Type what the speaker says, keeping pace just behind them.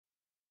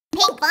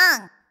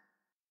Pinkfong.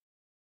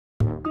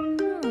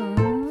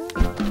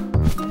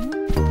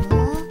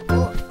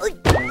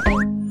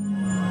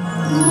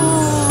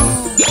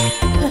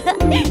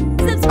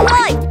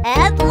 Subscribe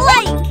and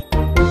like.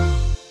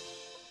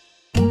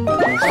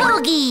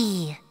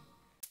 Hogi.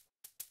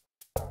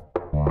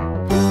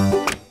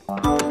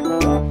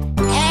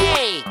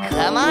 Hey,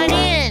 come on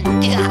in.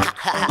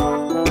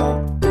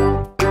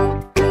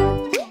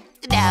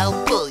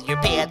 Now pull your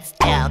pants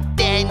down,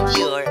 then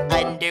your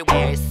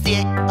underwear.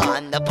 Sit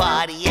on the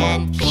potty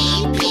and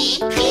pee, pee,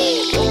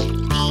 pee.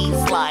 Pee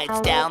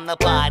slides down the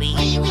potty.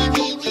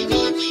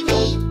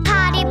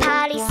 Potty,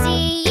 potty,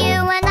 see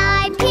you when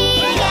I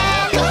pee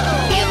again.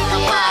 In the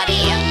potty,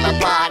 in the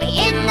potty,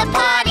 in the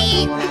potty.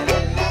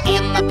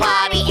 In the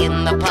potty,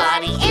 in the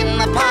potty, in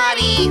the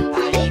potty.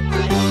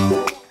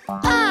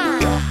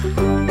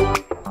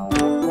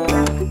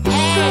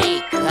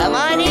 Hey, come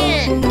on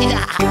in.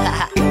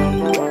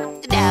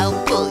 Now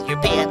pull your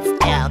pants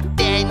down,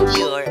 then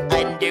your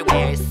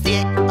underwear.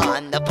 Sit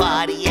on the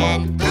potty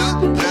and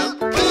poop, poop,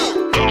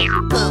 poop.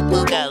 Poo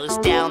poo goes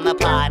down the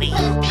potty.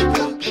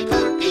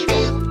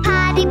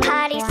 Potty,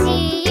 potty,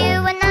 see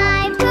you when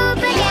I poop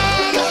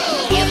again.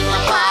 In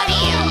the potty,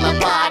 in the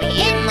potty,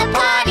 in the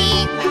potty.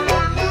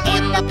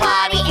 In the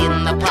potty, in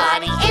the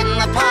potty, in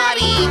the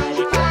potty.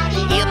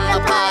 In the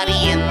potty,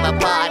 in the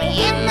potty,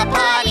 in the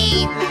potty.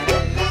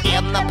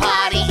 In the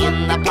potty, in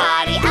the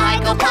potty, I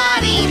go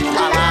potty.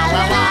 La la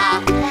la la.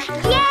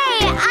 Yay,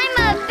 I'm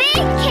a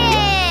big kid.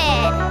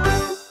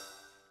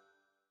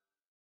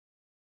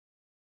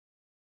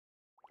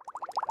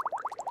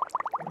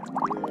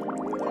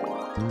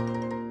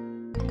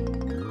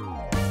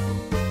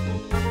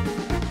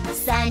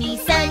 Sunny,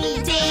 sunny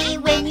day,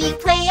 when you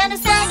play on a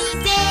sunny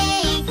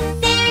day,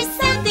 there's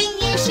something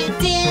you should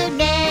do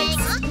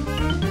next.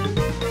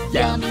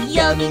 Yummy,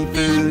 yummy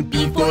food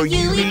before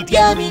you eat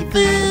yummy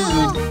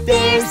food.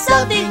 There's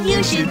something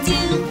you should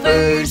do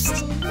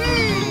first.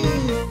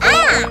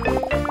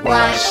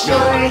 Wash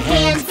your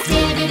hands,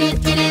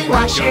 do-do-do-do-do.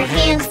 Wash your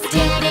hands,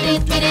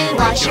 do-do-do-do-do.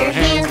 Wash your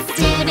hands,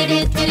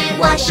 do-do-do-do-do.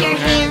 Wash your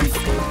hands.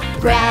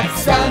 Grab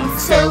some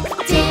soap,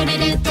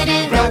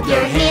 do-do-do-do-do. Rub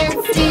your hands,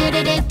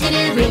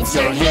 do-do-do-do-do. Rinse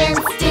your hands,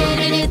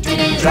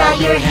 do-do-do-do-do. Dry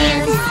your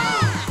hands.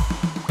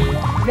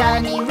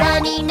 Runny,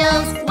 runny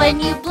nose, when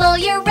you blow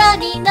your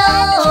runny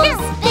nose,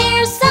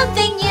 there's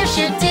something you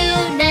should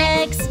do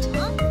next.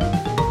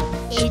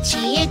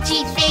 Itchy,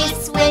 itchy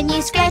face, when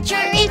you scratch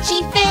your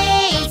itchy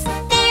face,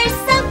 there's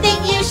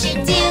something you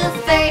should do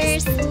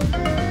first.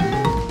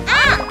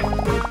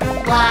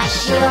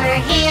 Wash your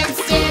hands,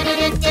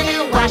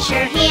 do-do-do-do-do. Wash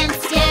your hands,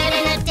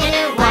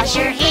 do-do-do-do-do. Wash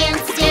your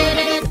hands,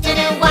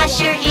 do-do-do-do-do. Wash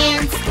your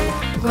hands.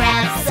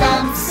 Grab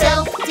some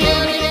soap,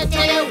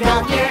 do-do-do-do-do.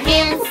 Rub your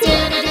hands,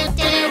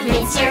 do-do-do-do-do.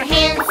 Rinse your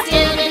hands,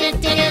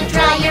 do-do-do-do-do.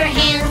 Dry your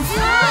hands.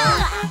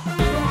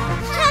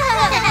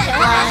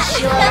 Wash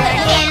your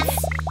hands.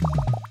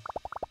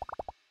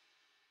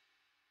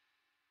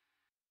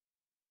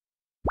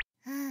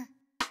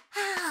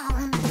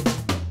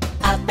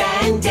 Up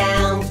and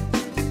down,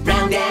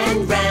 round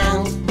and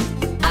round.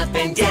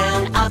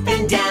 Up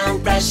and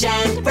down, brush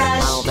and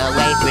brush. All the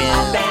way through.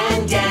 Up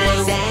and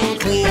down, and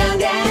clean.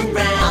 Round and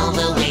round. All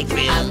the way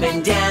through. Up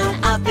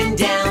and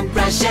down,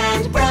 brush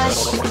and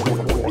brush.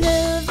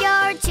 Move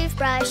your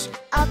toothbrush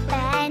up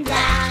and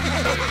down.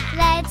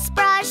 Let's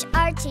brush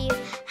our teeth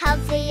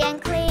healthy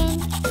and clean.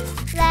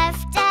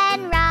 Left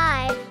and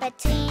right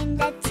between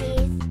the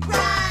teeth.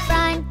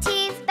 Front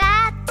teeth,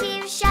 back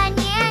teeth,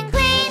 shiny and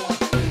clean.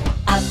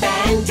 Up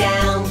and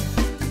down,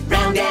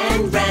 round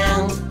and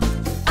round.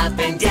 Up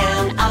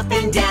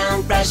and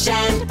down, brush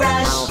and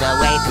brush. All the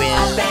way through.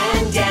 Up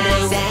and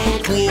down,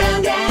 and clean.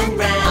 Round and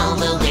round. All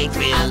the way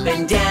through. Up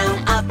and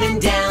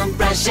down,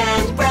 brush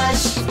and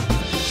brush.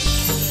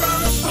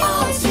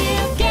 All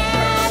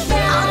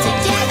together. All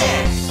together.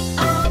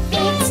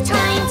 It's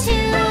time to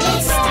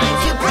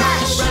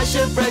brush. Brush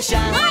up, brush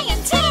up.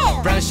 Lion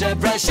tail. Brush up,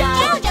 brush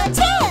up. Yo-yo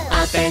tail.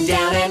 Up and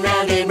down and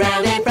round and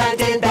round and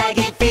front and back.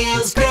 It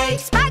feels great.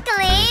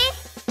 Sparkly.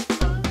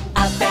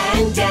 Up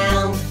and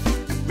down,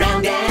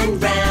 round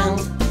and round.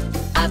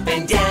 Up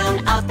and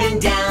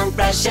down,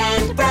 brush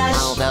and brush.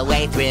 All the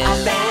way through.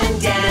 Up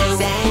and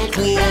down, and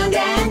clean. Round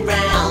and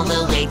round. All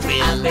the way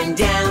through. Up and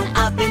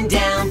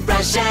down,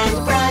 brush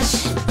and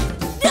brush.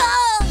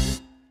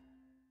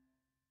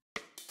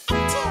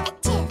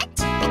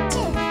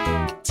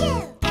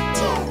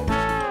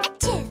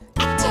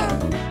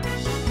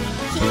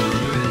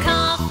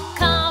 Cough,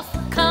 cough,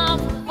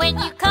 cough when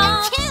you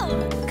cough.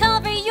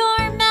 Cover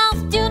your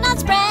mouth, do not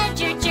spread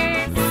your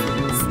germs.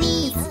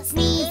 Sneeze,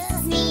 sneeze,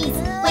 sneeze.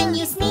 When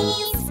you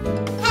sneeze,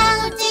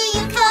 how do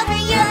you cover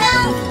your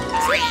mouth?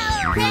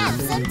 Grab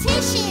some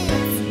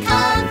tissues.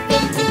 Cough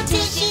into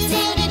tissues.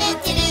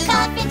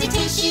 Cough into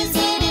tissues.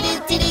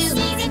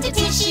 Sneeze into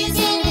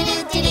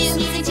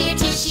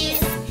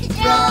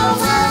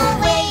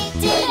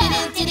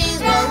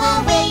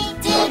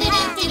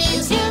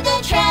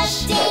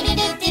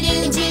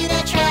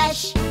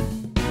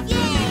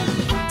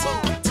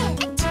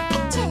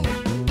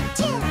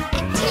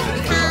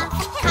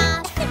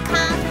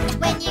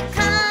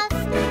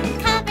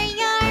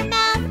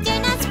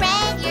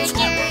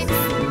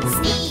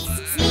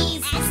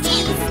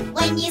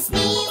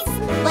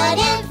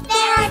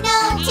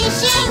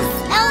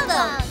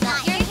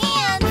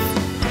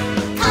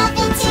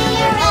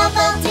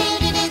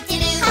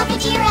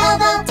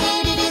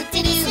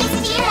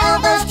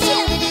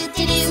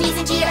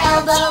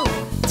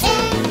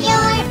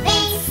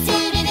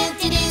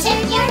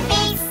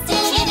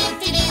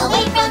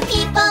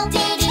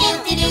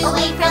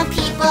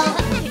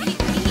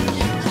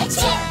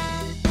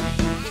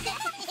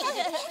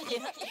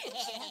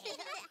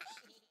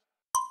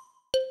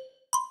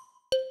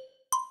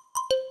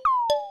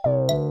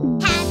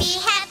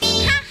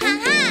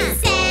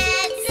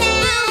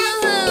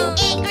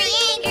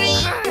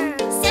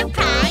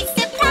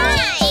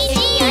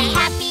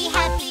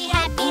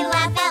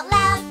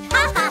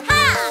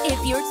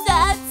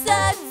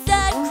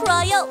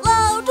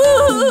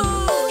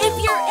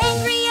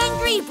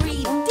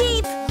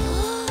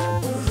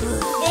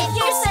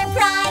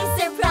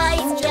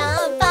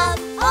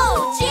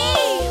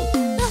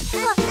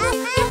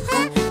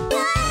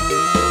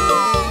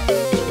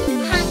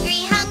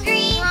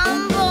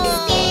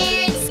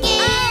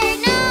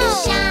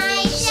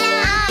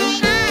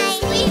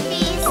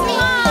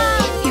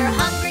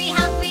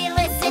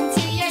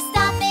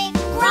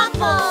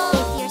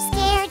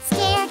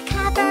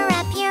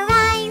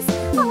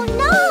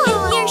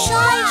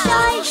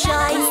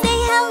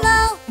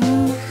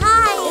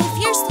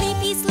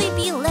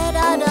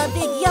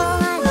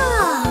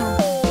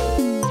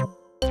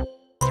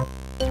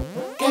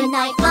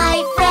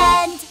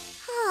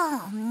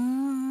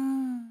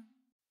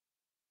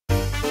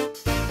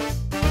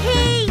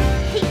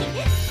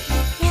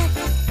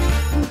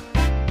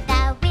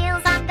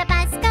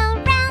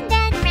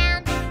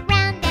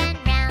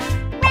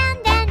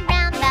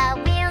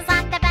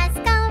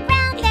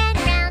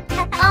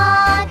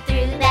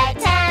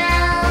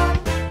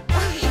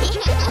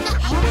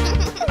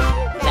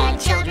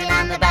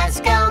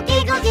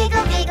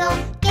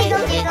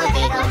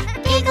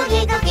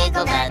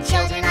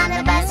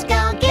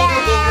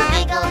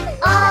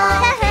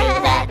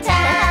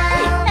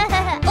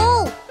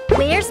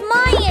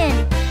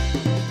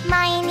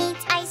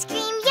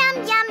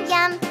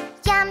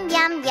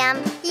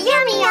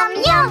Yummy, yum,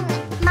 yum.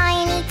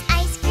 Mine eats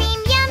ice cream,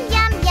 yum,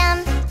 yum, yum.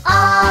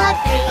 All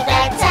through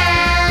the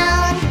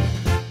town.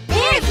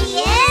 There he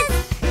is.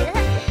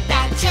 The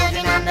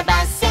children on the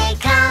bus say,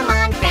 come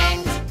on,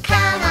 friends.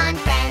 Come on,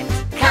 friends.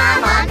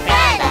 Come on,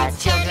 friends.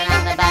 The children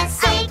on the bus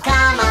say,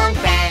 come on,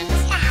 friends.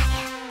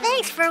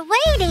 Thanks for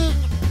waiting.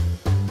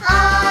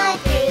 All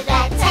through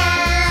the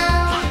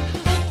town.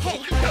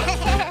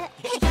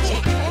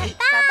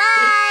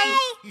 Bye-bye.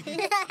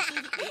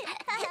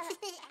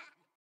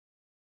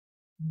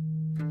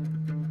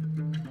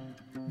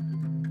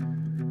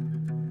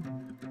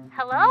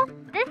 Hello?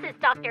 This is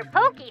Dr.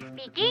 Pokey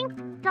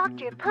speaking.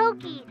 Dr.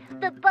 Pokey,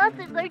 the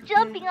buses are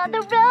jumping on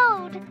the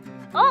road.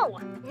 Oh,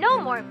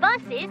 no more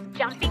buses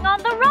jumping on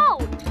the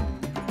road.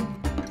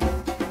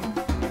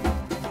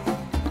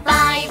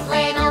 5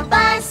 little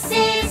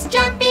buses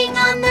jumping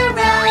on the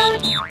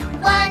road.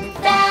 One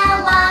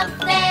fell off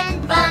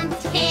and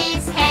bumped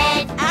his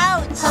head.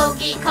 Ouch!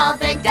 Hogi called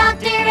the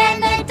doctor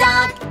and the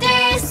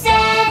doctor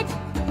said,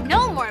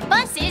 No more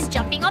buses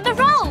jumping on the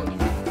road.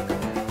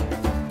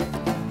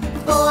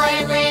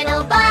 4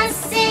 little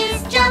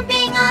buses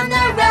jumping on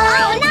the road.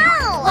 Oh no!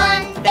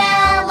 One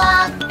fell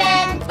off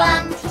and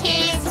bumped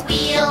his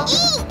wheel.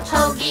 Eek!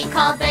 Hogi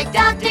called the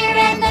doctor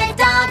and the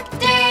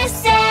doctor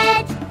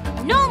said,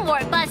 No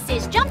more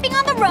buses jumping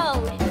on the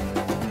road.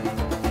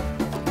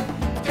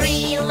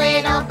 3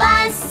 little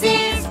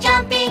buses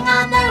jumping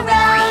on the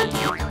road.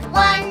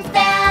 One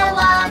fell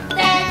off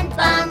and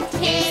bumped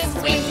his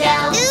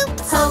window.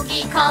 Oops!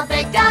 Hogi called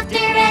the doctor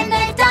and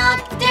the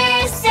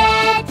doctor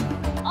said,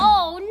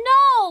 Oh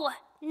no!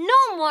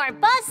 No more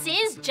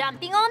buses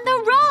jumping on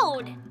the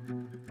road.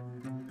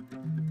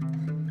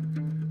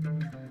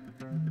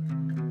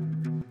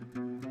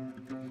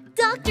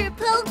 Dr.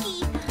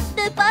 Pokey,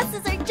 the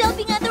buses are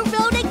jumping on the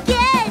road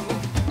again.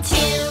 2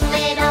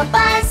 little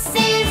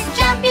buses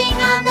jumping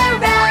on the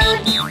road.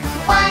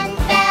 One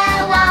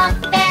fell off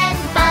and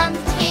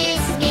bumped his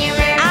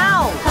mirror.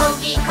 Ow!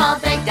 Hogi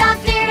called the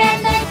doctor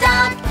and the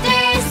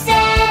doctor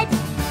said,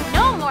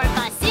 No more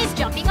buses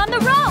jumping on the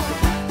road.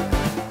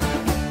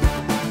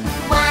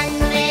 1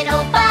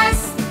 little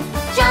bus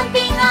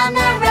jumping on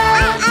the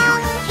road.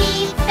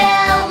 He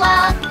fell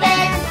off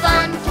and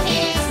bumped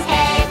his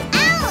head.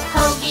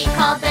 Hogi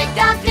called the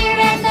doctor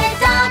and the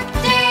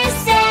doctor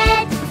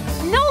said,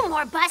 No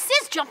more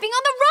buses jumping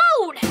on the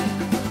road.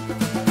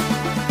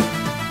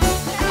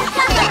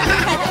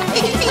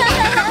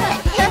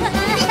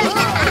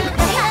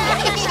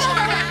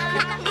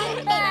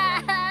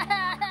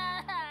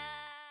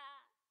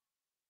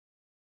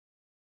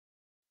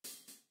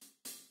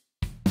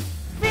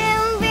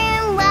 Vroom,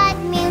 vroom, what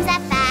moves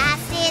at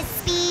fastest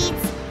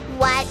speeds?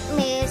 What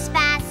moves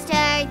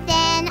faster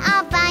than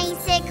a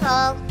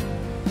bicycle?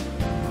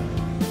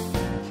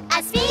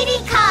 a speedy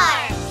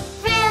car.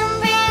 Vroom,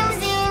 vroom,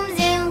 zoom,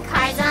 zoom,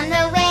 cars on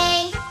the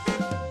way.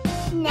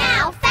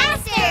 Now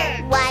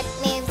faster. What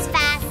moves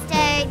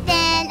faster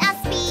than a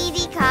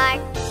speedy car?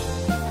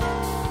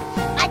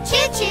 A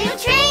choo-choo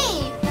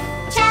train.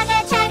 Chugga,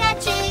 chugga,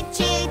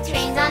 choo-choo,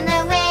 trains on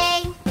the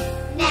way.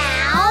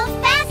 Now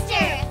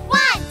faster. 1,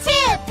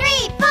 2,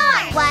 3,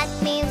 4. What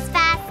moves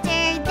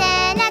faster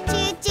than a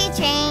choo-choo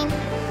train?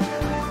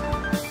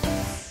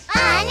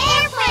 An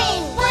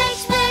airplane.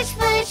 Whoosh, whoosh,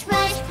 whoosh,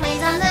 whoosh,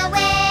 planes on the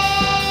way.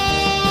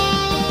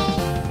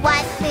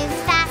 What moves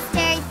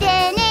faster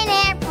than an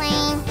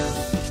airplane?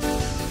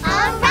 A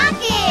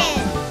rocket.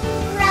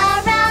 Ra,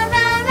 ra,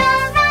 ra, ra,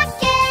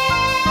 rocket.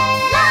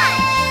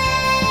 Launch.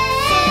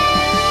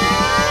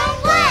 Zoom,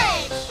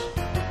 whoosh.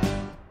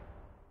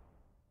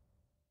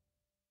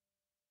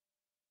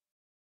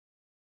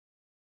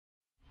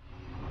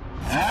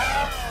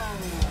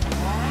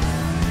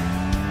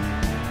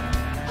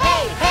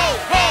 Hey, hey,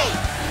 hey!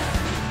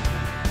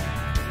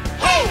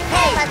 Hey,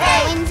 hey, Let's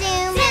hey! go and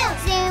zoom,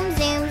 zoom,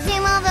 zoom,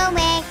 zoom all the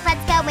way.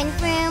 Let's go and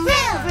vroom,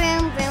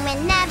 vroom, vroom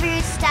and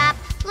never stop.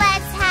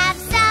 Let's have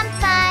some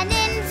fun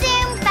and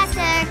zoom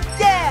faster.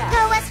 Yeah!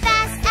 Go as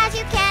fast as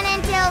you can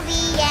until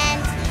the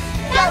end.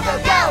 Go, go,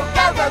 go,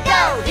 go, go,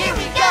 go! Here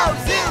we go!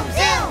 Zoom,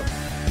 zoom!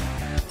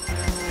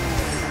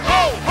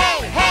 Hey, hey,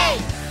 hey!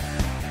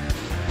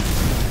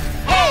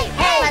 Hey,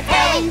 hey, Let's go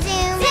hey! and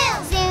zoom,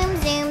 zoom,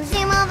 zoom,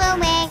 zoom all the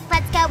way.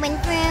 Let's go and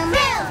vroom,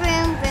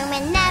 vroom, vroom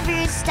and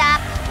never stop.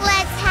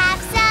 Let's have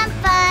some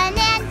fun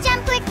and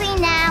jump quickly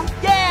now.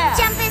 Yeah!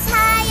 Jump as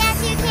high as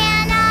you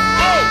can up.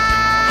 Hey,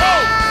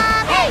 hey,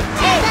 hey,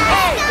 hey,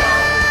 hey! Let's go.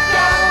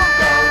 Go,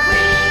 go,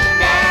 we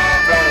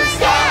never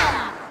stop!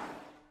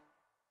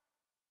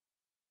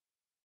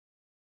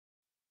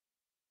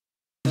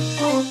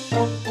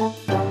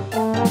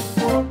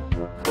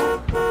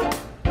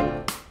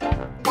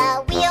 The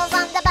wheels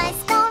on the bus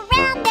go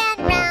round and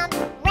round,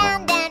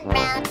 round and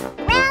round,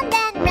 round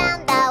and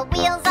round. The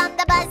wheels on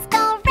the bus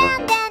go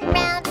round and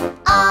round,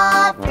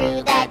 all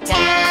through the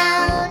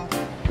town.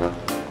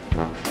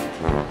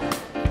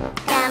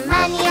 The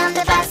money on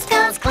the bus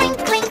goes clink,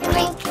 clink,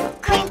 clink,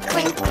 clink,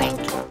 clink, clink,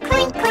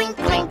 clink, clink,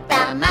 clink.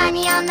 The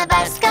money on the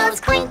bus goes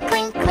clink,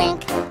 clink,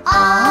 clink,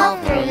 all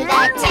through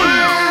the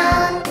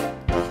town.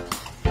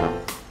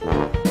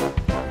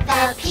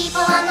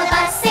 people on the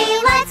bus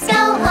say, let's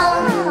go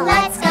home,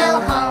 let's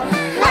go home,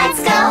 let's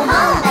go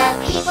home. The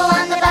people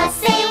on the bus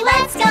say,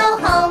 let's go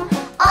home,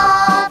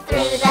 all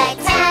through the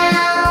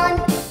town.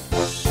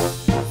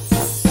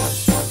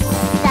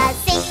 The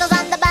signals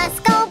on the bus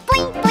go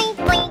blink, blink,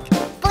 blink,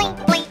 blink,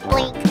 blink,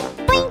 blink,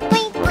 blink,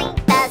 blink, blink.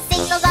 The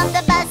signals on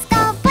the bus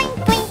go blink,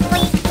 blink,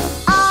 blink,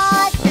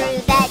 all through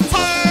the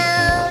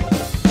town.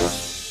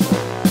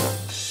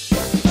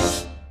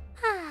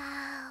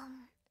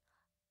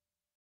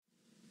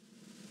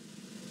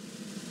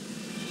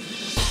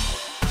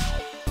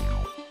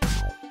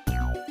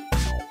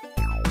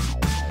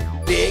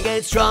 Big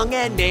and strong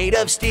and made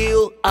of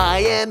steel, I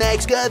am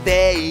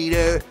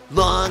excavator.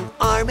 Long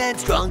arm and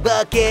strong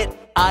bucket,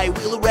 I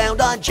wheel around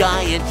on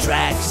giant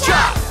tracks.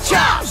 Chop,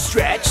 chop,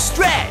 stretch,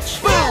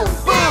 stretch. Boom,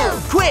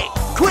 boom, quick,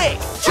 quick.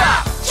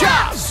 Chop,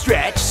 chop,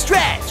 stretch,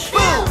 stretch.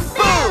 Boom,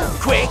 boom,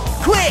 quick,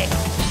 quick.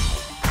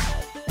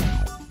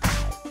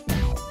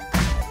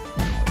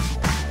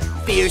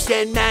 Fierce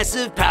and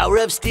massive power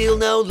of steel,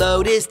 no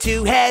load is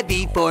too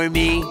heavy for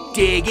me.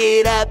 Dig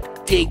it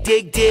up, dig,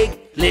 dig, dig.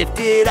 Lift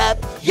it up,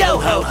 yo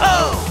ho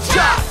ho!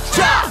 Chop,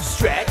 chop,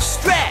 stretch,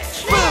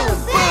 stretch. Boom,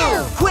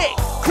 boom, quick,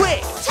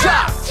 quick.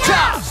 Chop,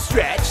 chop,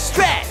 stretch,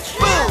 stretch.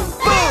 Boom,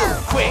 boom,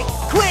 quick,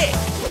 quick.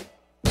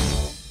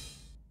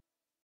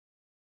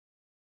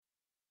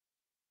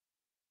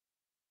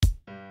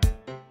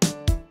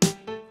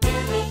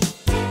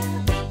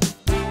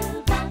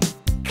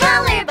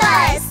 Color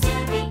bus.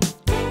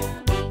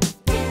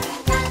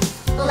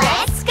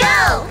 Let's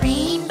go.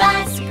 Green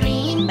bus,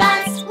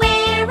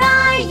 where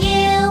are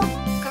you?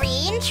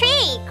 Green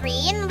tree,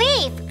 green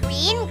leaf,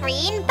 green,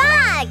 green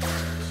bug.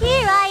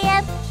 Here I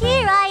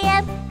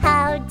am,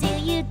 how do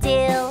you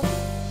do?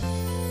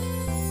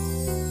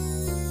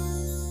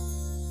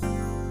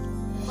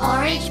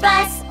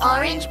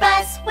 Orange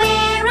bus,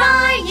 where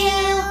are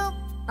you?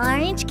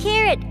 Orange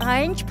carrot,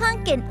 orange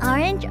pumpkin,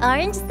 orange,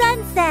 orange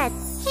sunset.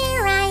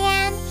 Here I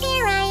am,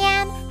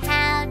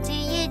 how do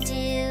you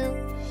do?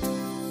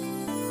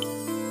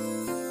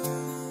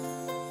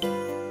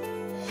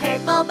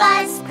 Purple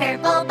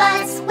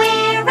bus,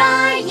 where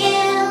are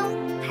you?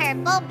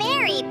 Purple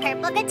berry,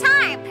 purple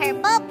guitar,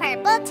 purple,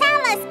 purple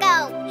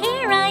telescope.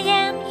 Here I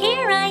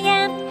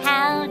am,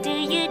 how do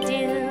you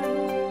do?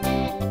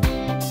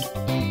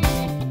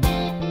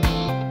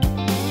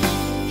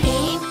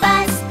 Pink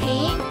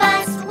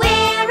bus,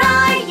 where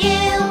are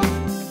you?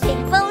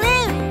 Pink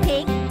balloon,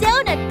 pink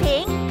donut,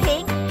 pink,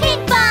 pink,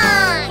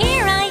 Pinkfong.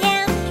 Here I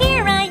am,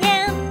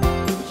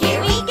 Here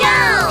we go.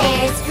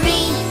 There's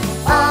green,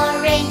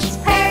 orange,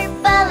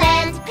 purple,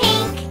 and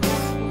pink.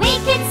 We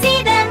can see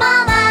them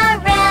all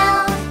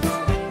around.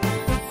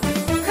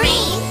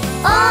 Green,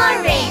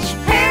 orange,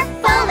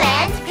 purple,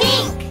 and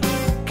pink.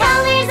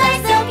 Colors are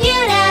so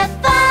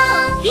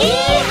beautiful.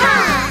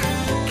 Yee-haw!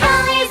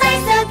 Colors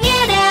are so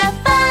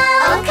beautiful.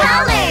 Oh,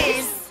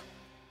 colors!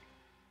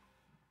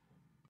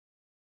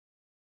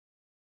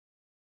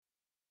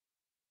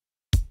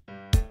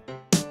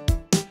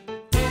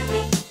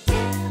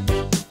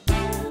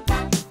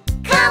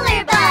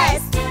 Color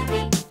bus.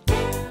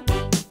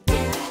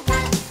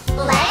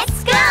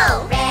 Let's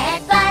go.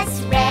 Red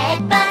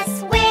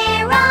bus,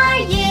 where are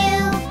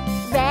you?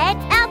 red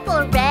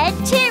apple, red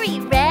cherry,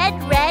 red,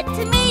 red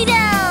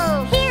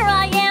tomato. Here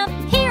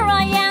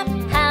I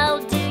am, how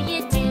do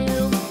you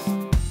do?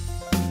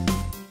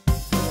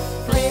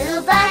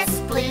 Blue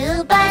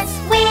bus,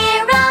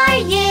 where are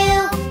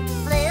you?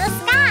 Blue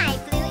sky,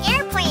 blue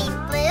airplane,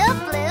 blue,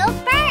 blue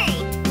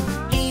bird.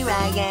 Here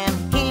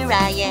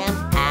I am,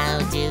 how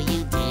do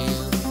you do?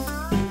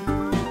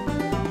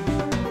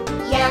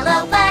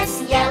 Yellow bus,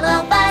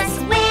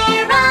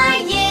 where are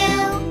you?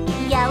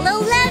 Yellow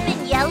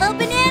lemon, yellow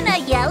banana,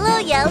 yellow,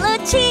 yellow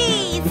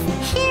cheese.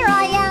 Here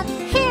I am,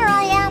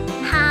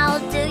 How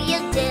do you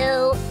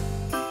do?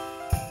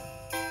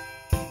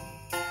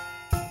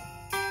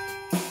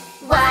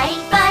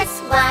 White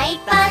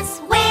bus,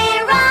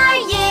 where are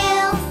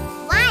you?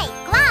 White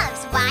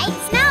gloves, white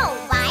snow,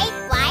 white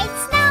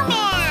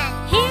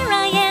snowman. Here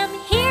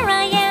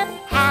I am,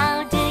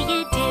 how do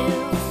you do?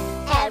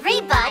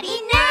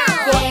 Everybody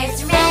now!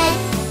 There's red,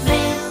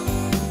 blue,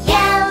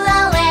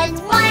 yellow, and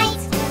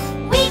white.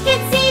 We can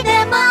see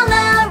them all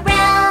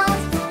around.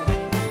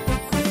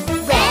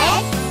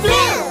 Red,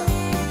 blue,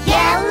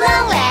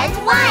 yellow, and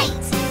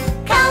white.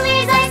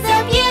 Colors are so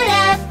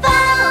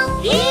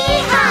beautiful.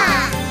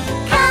 Yee-haw!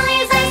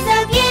 Colors are so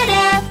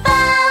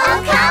beautiful. Oh,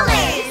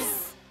 colors!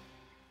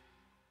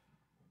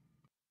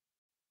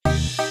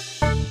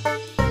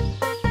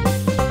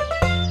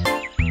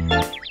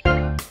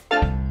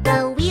 The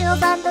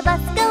wheels on the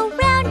bus go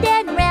round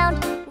and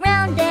round,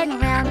 round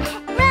and round,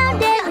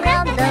 round and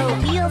round.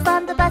 The wheels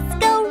on the bus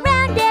go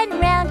round and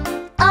round,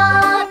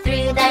 All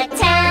through the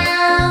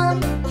town.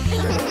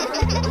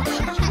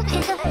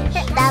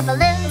 The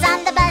balloons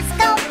on the bus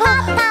go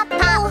pop, pop,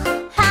 pop,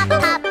 pop,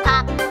 pop,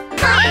 pop,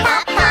 pop,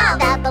 pop, pop.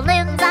 The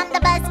balloons on the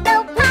bus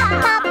go pop,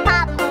 pop,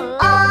 pop,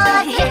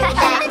 all through the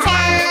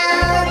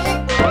town.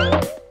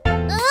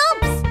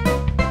 Oops!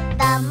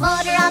 The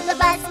motor on the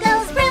bus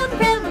goes vroom,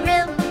 vroom,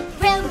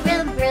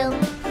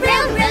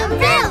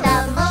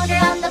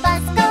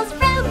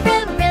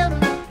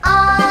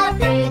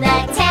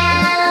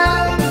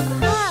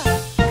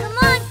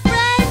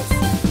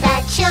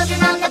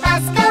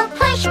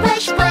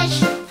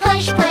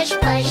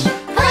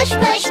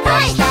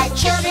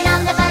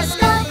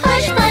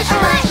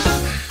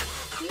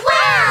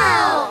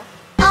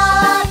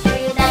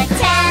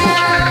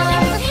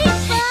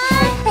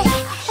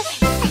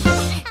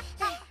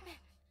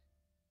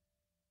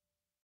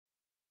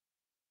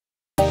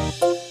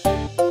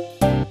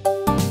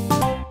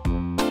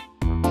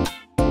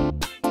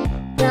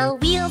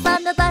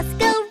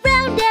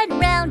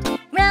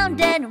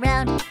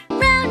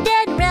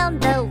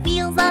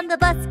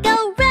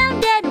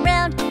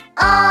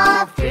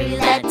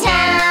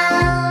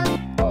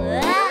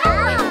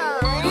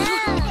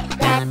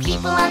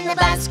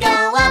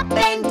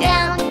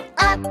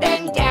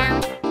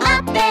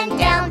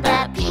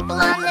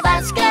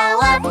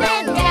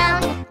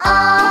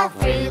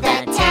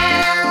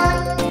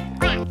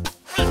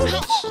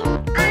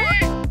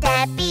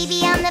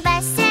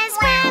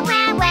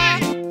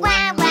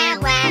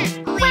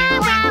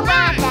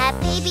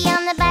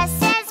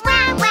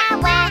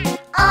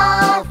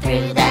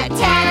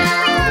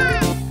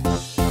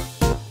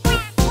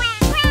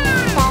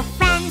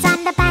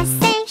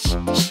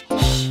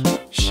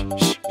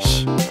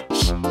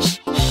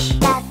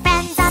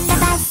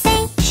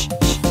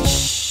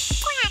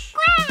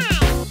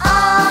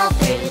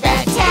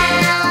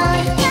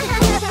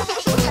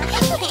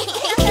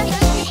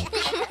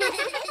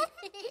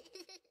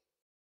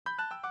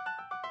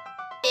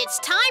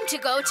 to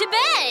go to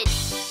bed.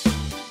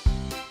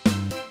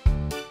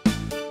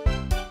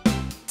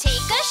 Take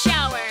a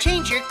shower.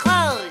 Change your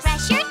clothes.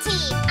 Brush your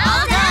teeth.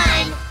 All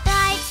done.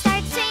 Lights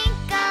start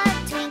twinkle,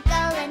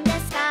 twinkle in the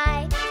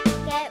sky.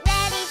 Get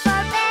ready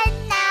for bed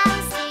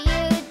now. See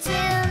you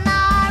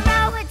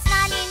tomorrow. It's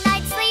naughty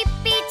night,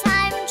 sleepy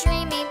time,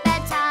 dreamy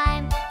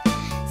bedtime.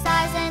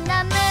 Stars and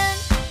the moon,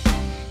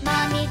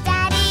 mommy,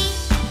 daddy.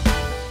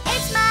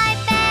 It's my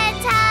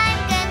bedtime.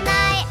 Good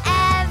night,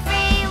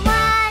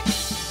 everyone.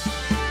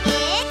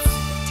 It's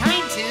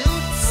Time to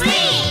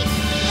sleep.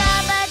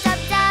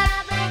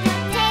 Dub-a-dub-dub,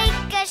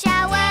 take a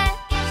shower.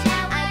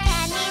 I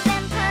can't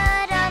even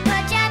put on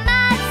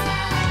pajamas.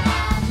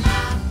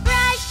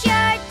 Brush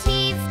your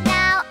teeth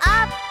now,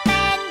 up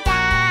and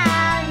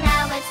down.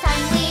 Now it's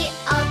time we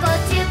all go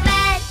to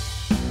bed.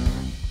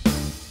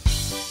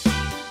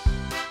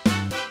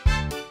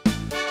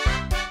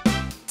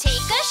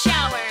 Take a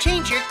shower.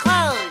 change your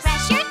clothes.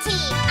 Brush your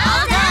teeth.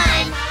 All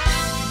done.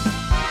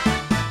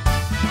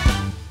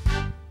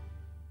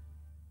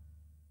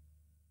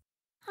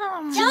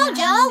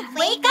 Jojo,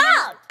 wake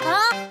up!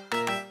 Huh?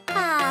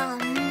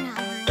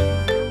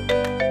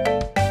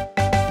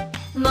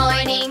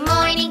 Morning,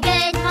 morning,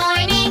 good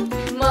morning.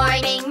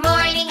 Morning,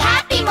 morning,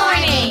 happy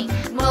morning.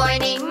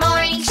 Morning,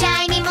 morning,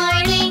 shiny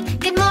morning.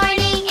 Good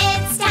morning,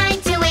 it's time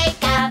to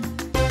wake up.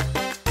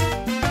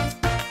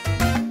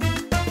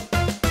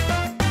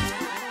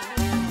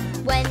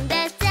 When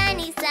the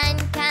sunny sun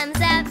comes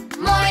up,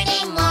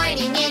 Morning,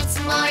 morning, it's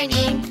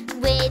morning.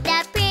 with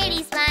a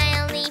pretty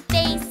smiley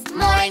face,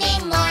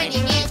 Morning,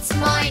 morning, it's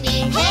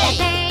morning. the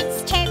Hey!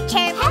 birds chirp,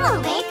 chirp. Hello,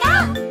 wake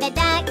up! The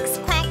ducks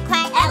quack,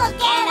 quack. Hello,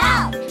 get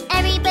up!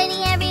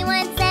 Everybody,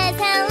 everyone says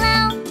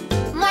hello.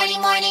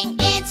 Morning, morning,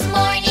 it's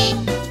morning.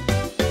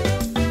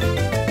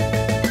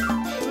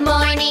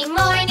 Morning,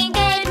 morning,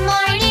 good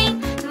morning.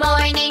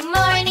 Morning,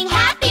 morning,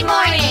 happy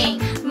morning.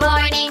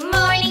 Morning,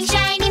 morning,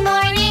 shiny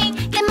morning.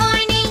 Good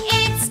morning,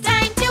 it's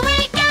time to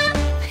wake up.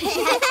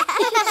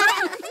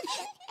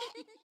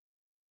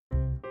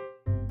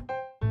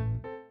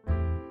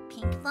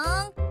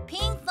 Pinkfong,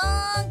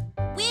 Pinkfong,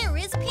 where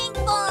is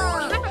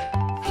Pinkfong?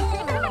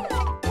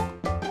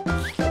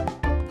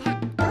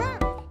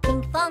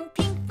 Pinkfong,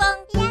 Pinkfong,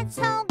 yes,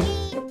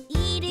 Hogi.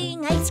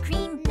 Eating ice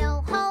cream,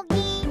 no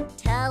Hogi.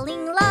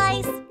 Telling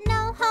lies,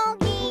 no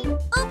Hogi.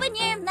 Open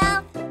your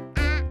mouth,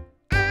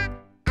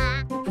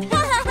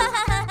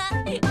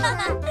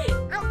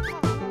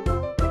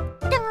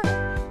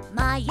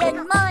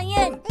 Mayan,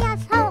 Mayan,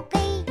 yes,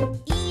 Hogi.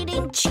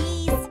 Eating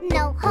cheese,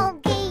 no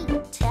Hogi.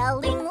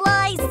 Telling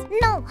lies,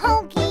 no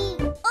Hogi.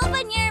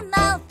 Open your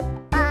mouth,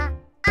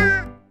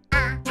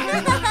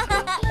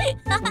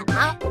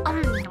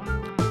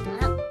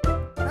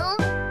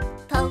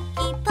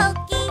 Pokey,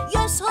 Pokey,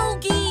 yes,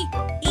 Hogi.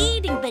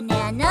 Eating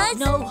bananas,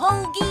 no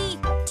Hogi.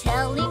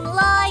 Telling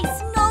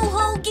lies, no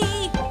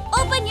Hogi.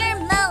 Open your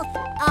mouth,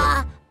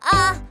 huh?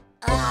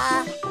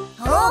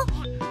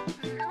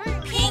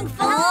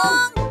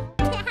 Pinkfong.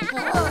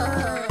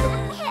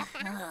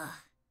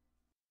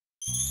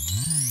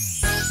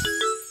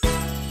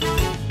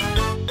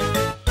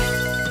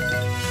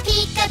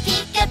 Pika,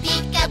 pika,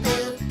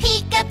 peekaboo.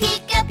 Pika,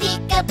 pika,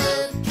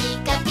 peekaboo.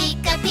 Pika,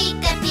 pika,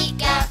 pika,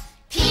 pika.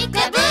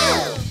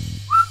 Peekaboo.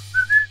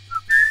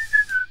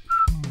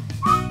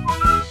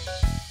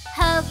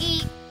 Hogi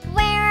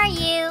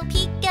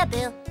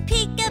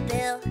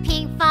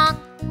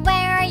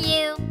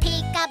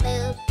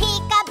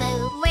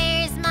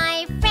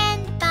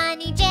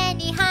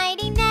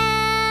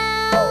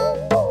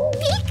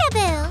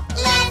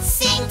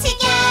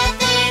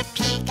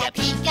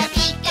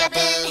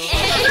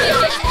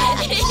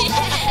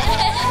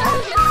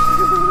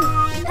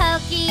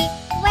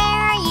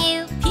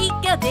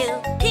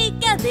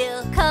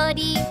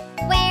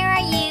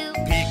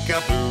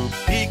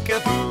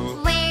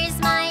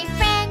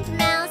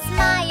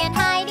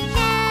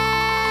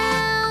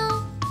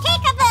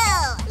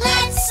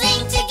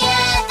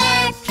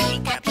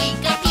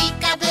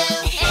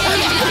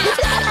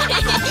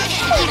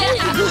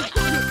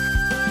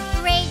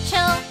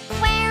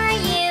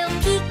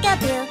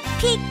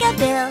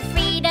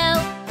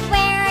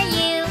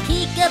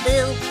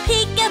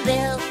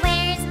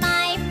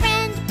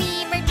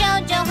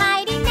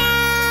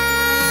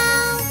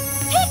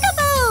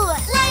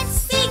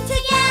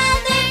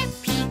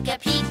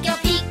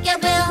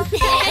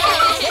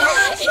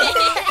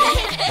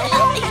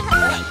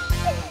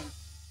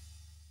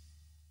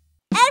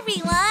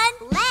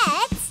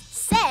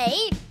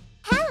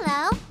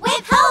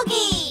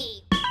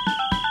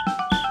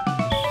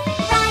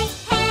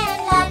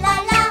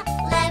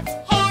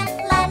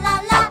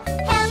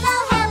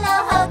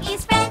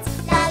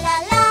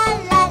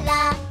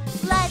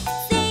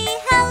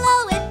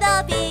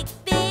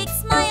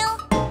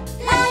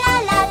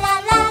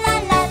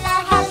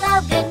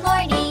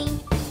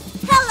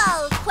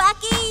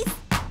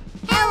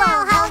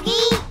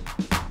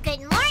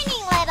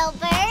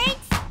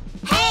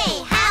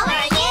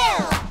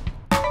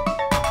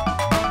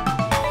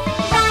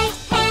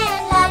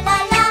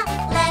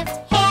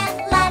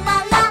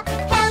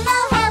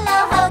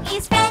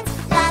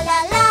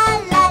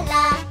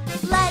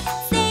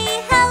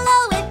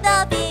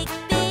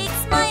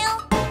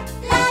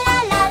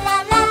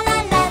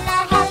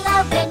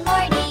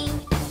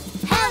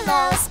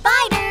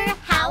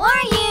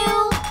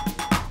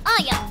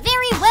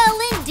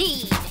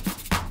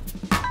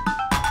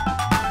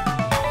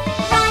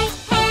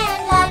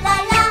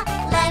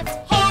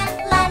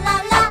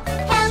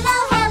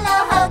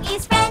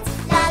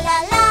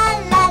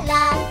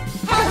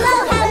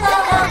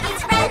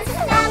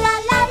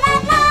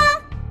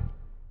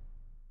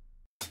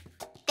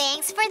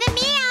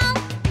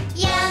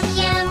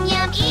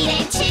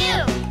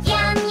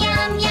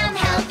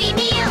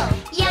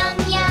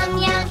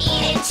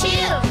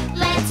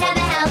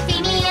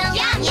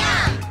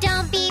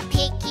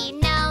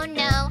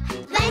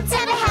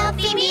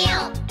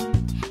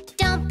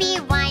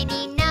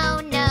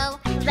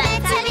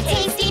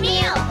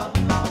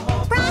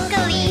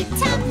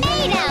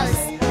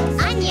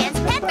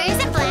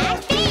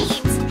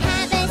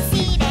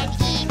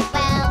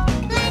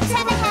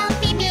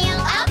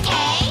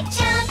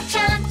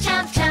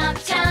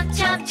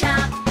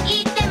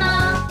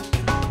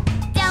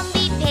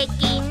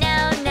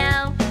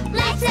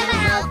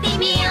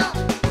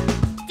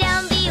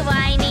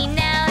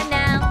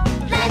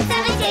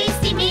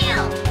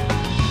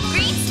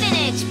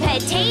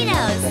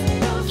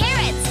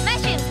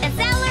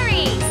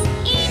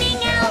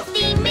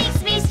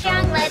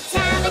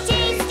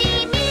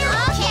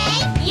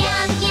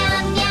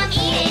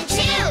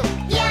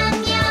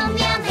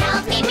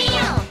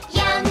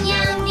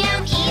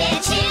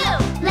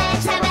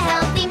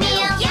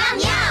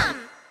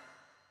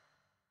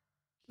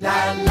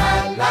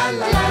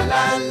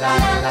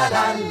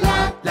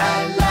la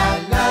la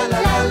la la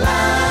la la.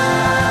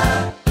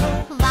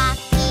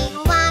 Walking,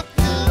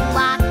 walking,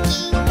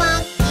 walking,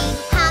 walking.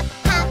 Hop,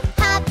 hop,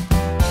 hop.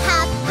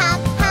 Hop,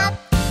 hop, hop.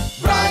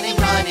 Running,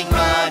 running,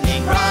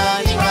 running,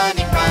 running,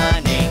 running,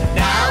 running.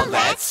 Now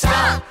let's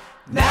stop.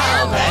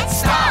 Now let's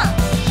stop.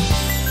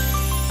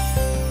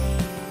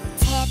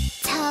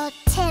 Tiptoe,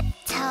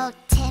 tiptoe,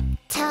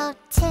 tiptoe,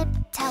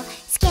 tiptoe.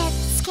 Skip,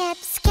 skip,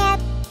 skip.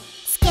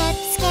 Skip,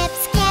 skip,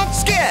 skip.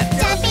 Skip.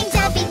 Jumping,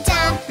 jumping,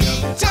 jumping.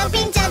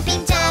 Jumping,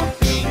 jumping,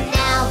 jumping.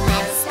 Now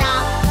let's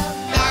stop.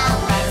 Now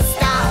let's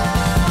stop.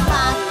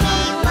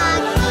 Walking,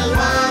 walking,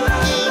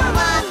 walking,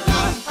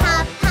 walking.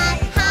 Hop, hop,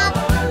 hop.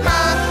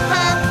 Hop,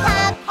 hop,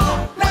 hop.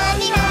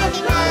 Running,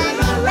 running,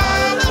 running,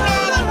 running,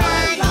 running,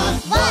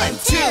 running. 1,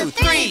 2,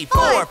 3,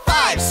 4,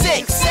 5,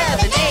 6,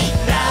 7, 8.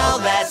 Now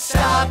let's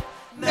stop.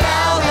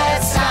 Now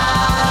let's stop.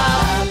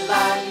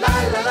 La la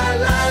la la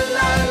la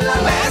la la.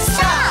 Let's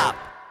stop.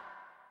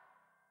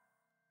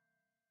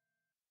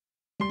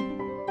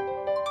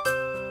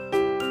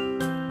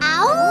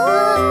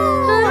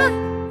 Ow!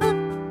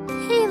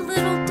 Hey,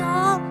 little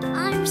doll,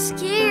 I'm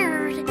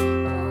scared.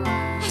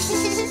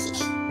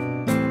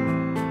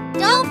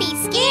 Don't be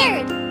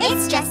scared.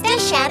 It's just a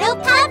shadow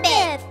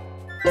puppet.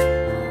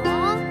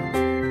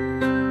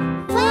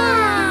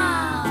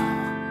 Wow!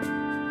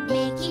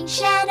 Making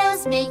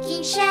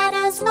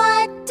shadows,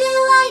 what do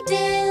I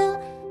do?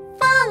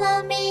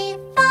 Follow me,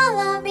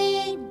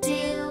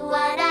 do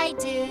what I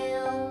do.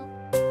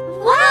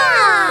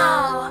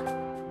 Wow!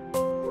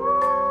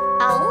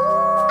 Ow!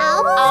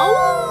 Ow!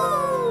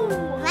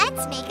 Ow!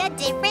 Let's make a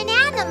different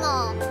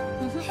animal.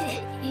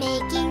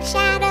 Making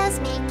shadows,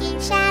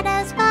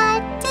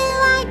 what do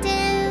I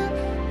do?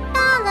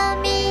 Follow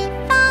me,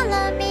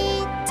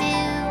 do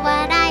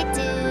what I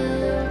do.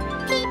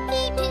 Peep,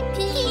 peep, peep,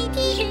 peep,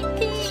 peep,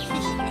 peep.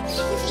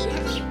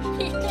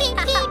 Peep,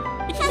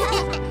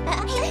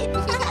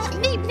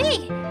 peep. Me,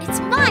 it's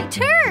my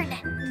turn.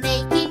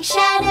 Making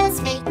shadows,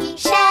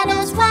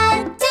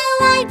 what do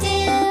I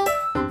do?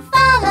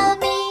 Follow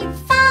me,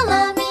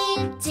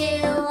 do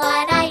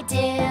what I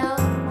do.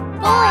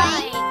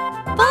 Boing,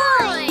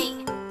 boing,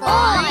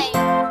 boing,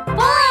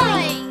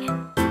 boing.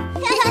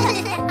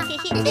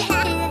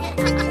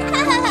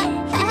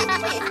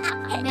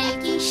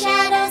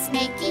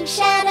 Making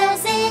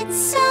shadows, it's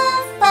so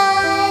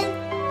fun.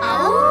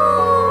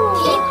 Oh,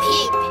 peep,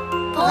 peep,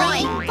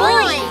 boing,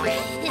 boing.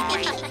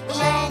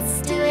 Let's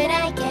do it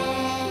again.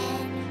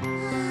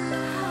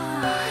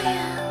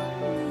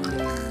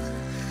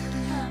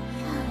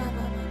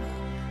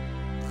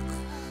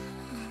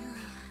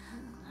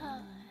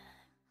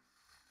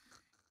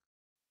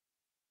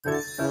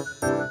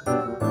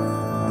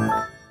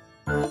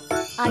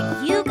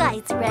 Are you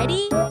guys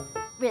ready?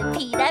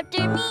 Repeat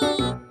after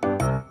me.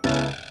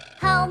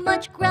 How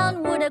much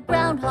ground would a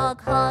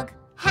groundhog hog?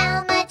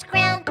 How much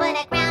ground would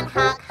a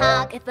groundhog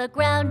hog? If a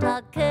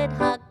groundhog could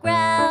hog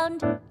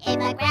ground, If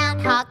a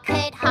groundhog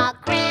could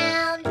hog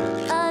ground,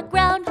 a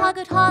groundhog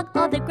would hog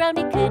all the ground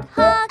it could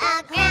hog.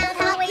 a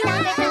groundhog would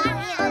hog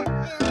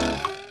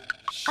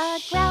A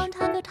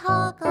groundhog would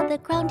hog all the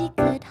ground he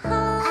could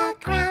hog. A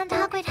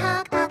groundhog would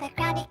hog all the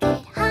ground he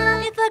could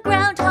hog. If a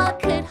groundhog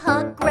could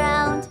hog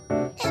ground.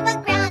 If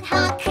a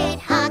groundhog could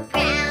hog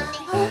ground.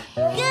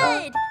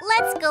 Good!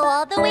 Let's go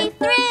all the way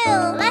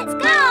through. Let's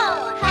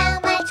go! How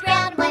much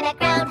ground would a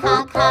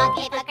groundhog hog?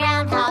 If a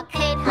groundhog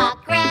could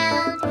hog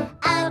ground,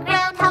 a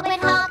groundhog would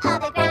hog all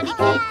the ground he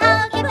could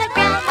hog. If a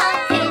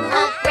groundhog could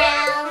hog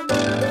ground.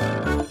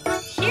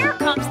 Here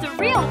comes the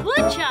real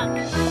woodchuck.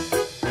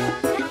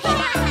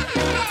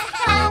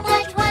 How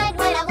much wood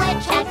would a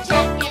woodchuck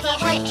chuck if a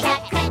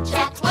woodchuck could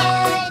chuck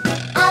wood?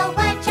 A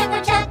woodchuck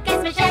would chuck as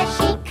much as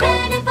she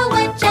could if a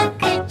woodchuck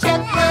could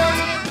chuck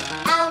wood.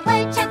 A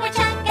woodchuck would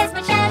chuck as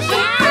much as she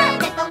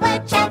could if a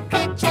woodchuck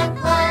could chuck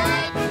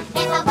wood.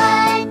 If a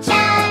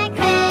woodchuck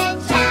could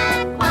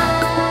chuck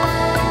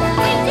wood.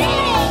 We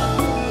did it!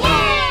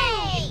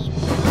 Yay!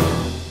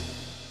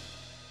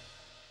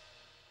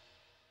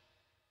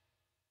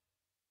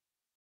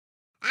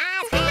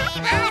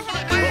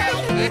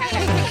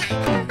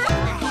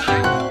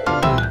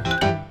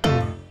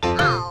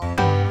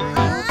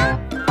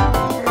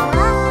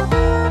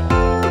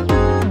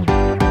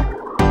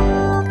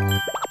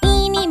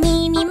 Eeny,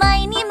 meeny,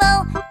 miny,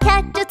 mo.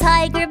 Catch a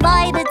tiger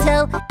by the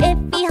toe. If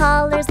he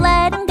hollers,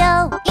 let him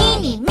go.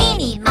 Eeny,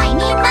 meeny,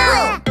 miny,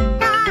 mo.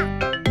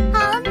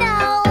 Oh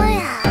no.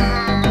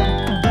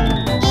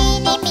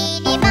 Eeny,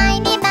 meeny,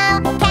 miny,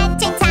 mo.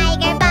 Catch a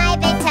tiger by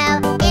the toe.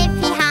 If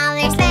he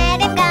hollers,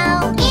 let him go.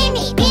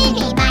 Eeny,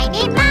 meeny,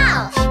 miny, mo.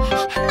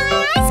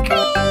 My ice cream.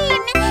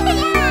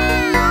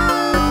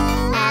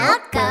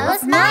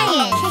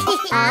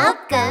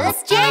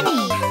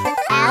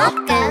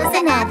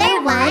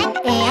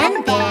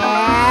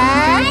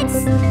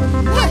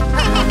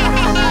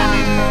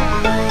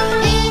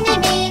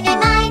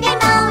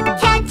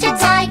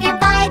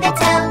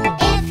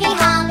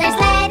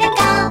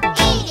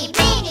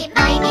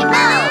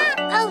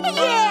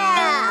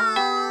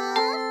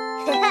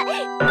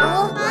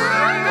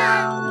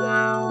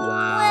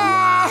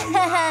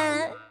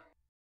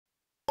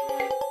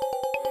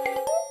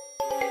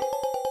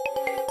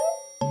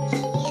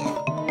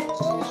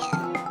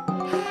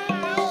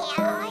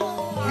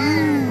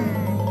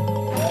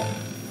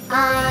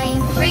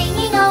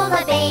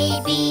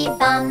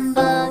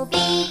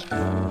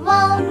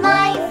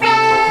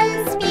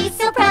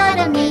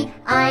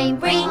 I'm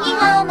bringing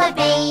home a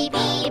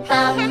baby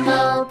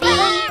bumblebee.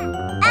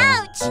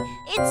 Ouch!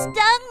 It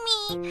stung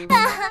me.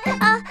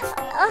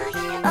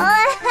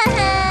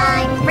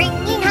 I'm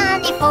bringing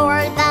honey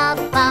for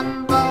the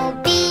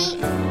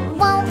bumblebee.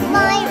 Won't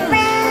my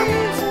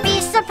friends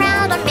be so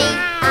proud of me?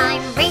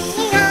 I'm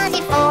bringing honey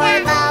for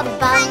the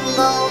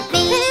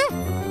bumblebee.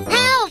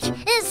 Ouch!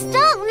 It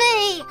stung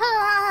me.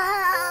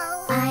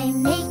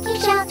 I'm making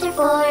shelter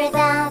for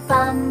the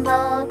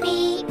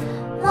bumblebee.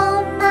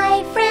 Won't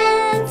my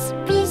friends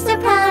be so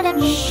proud of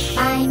me?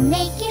 I'm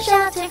making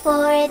shelter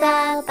for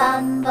the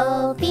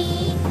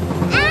bumblebee.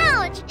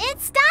 Ouch! It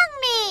stung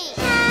me.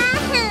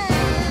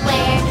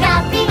 We're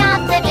dropping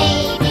off the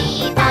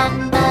baby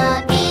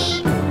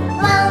bumblebee.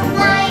 Won't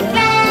my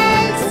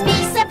friends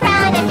be so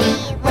proud of me?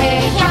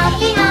 We're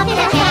dropping off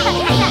the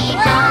baby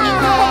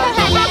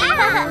bumblebee.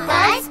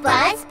 Buzz,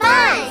 buzz,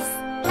 buzz.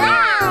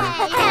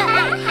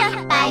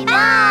 Bye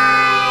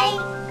bye.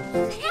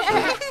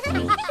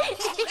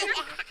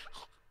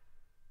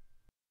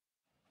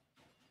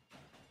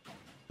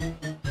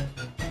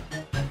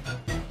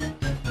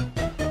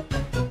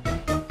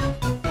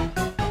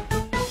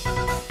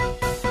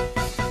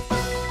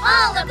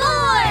 All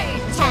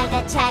aboard!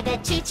 Chugga chugga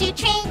choo-choo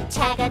train,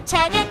 chugga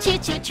chugga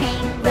choo-choo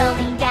train,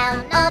 rolling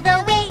down all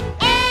the way,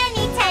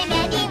 anytime,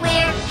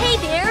 anywhere. Hey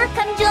there,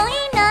 come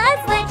join us.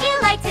 Would you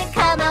like to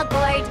come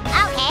aboard?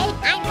 Okay,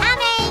 I'm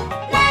coming.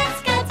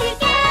 Let's go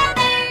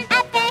together,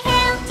 up the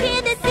hill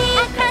to the sea,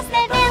 across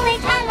the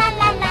village. La la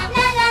la la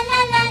la la la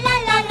la la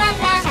la la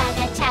la.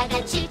 Chugga chugga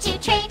choo-choo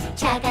train,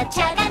 chugga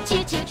chugga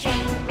choo-choo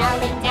train,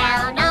 rolling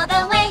down all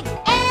the way,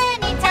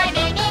 anytime,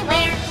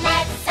 anywhere.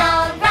 Let's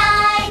all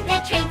ride the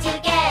train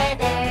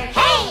together.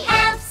 Hey,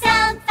 have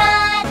some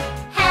fun,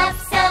 have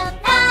some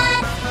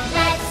fun.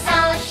 Let's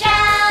all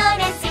shout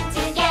and sing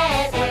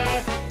together.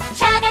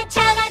 Chugga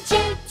chugga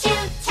choo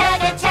choo,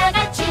 chugga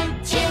chugga choo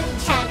choo,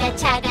 chugga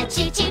chugga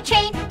choo choo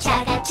train,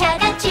 chugga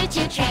chugga choo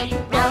choo train,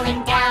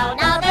 rolling down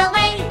all the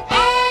way,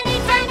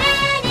 anytime,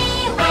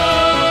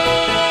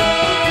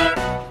 anywhere.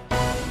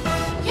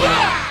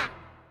 Yeah!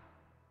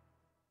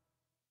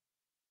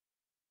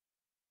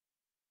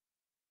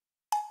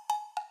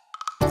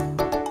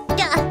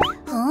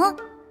 Huh?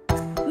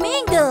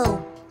 Mingo!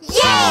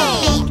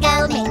 Yay!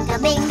 Mingo, mingo,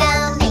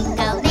 mingo,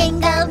 mingo,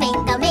 mingo,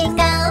 mingo,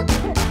 mingo.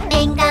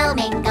 Mingo,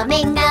 mingo,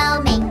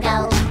 mingo,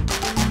 mingo.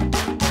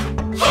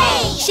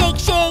 Hey! Shake,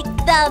 shake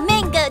the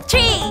mango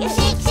tree!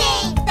 Shake,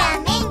 shake the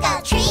mango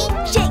tree.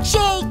 Shake,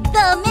 shake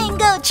the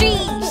mango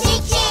tree!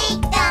 Shake,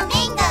 shake the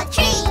mango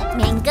tree.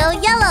 Mango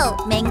yellow,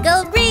 mango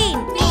green!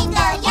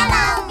 Mango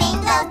yellow,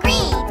 mango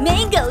green.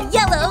 Mango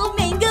yellow,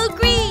 mango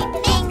green!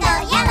 Mango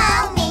yellow,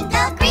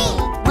 mango green.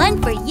 One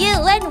for you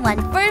and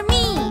one for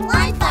me!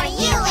 One for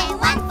you and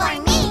one for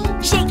me.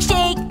 Shake,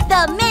 shake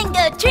the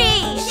mango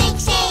tree! Shake,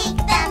 shake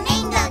the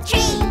mango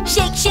tree.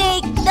 Shake,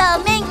 shake the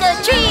mango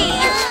tree!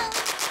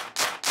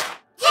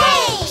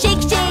 Hey!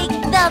 Shake, shake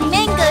the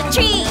mango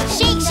tree!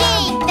 Shake,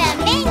 shake the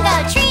mango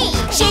tree.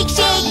 Shake,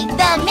 shake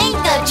the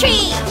mango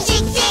tree!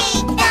 Shake,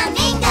 shake the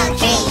mango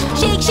tree.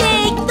 Shake,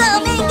 shake the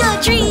mango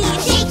tree!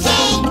 Shake,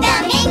 shake the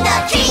mango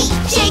tree.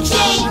 Shake,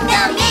 shake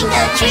the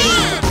mango tree!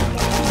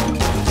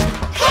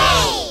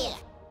 Hey!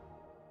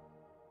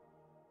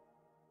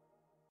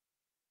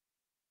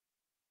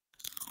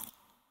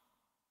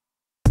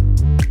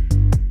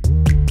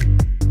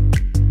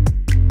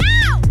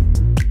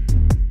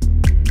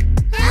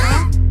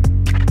 Huh?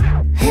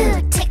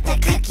 Who took the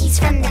cookies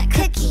from the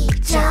cookie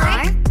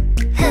jar?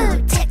 Who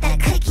took the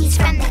cookies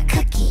from the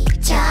cookie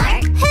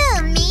jar?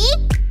 Who, me?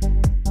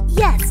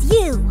 Yes,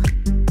 you!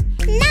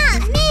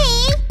 Not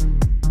me!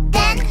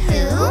 Then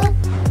who?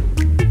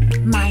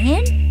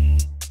 Mayan?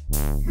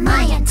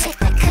 Mayan took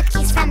the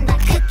cookies from the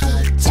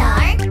cookie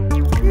jar.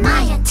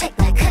 Mayan took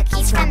the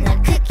cookies from the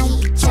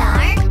cookie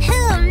jar.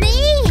 Who,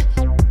 me?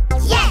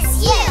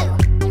 Yes, you!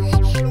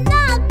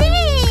 Not me!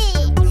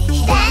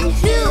 Then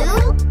who?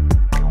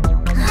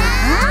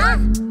 Huh?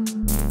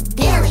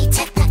 Billy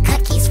took the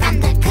cookies from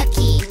the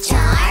cookie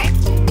jar.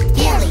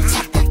 Billy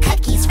took the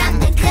cookies from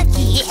the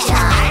cookie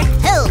jar.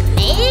 Who,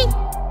 me?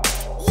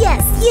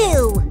 Yes, you!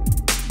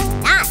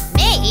 Not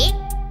me!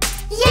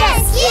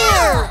 Yes, you!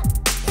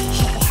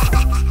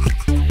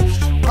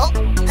 Oh,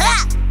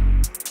 ah!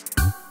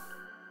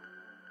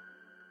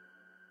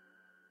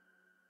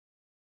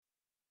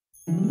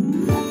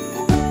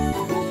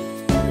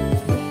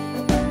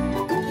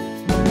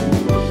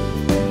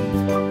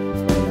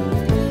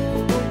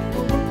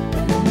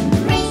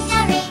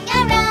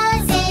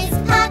 Ring-a-ring-a-roses,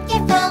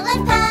 pocket full of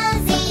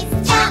posies.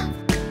 Jump,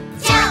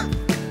 jump,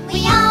 we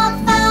all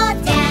fall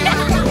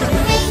down.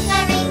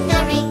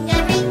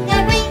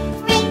 Ring-a-ring-a-ring-a-ring-a-ring,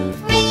 ring,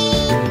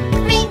 ring.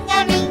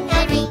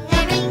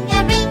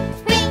 Ring-a-ring-a-ring-a-ring-a-ring,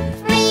 ring,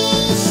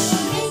 ring.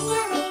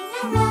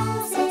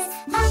 Ring-a-ring-a-roses,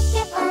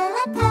 pocket full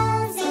of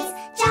posies.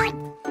 Jump,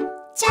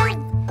 jump,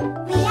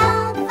 we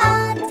all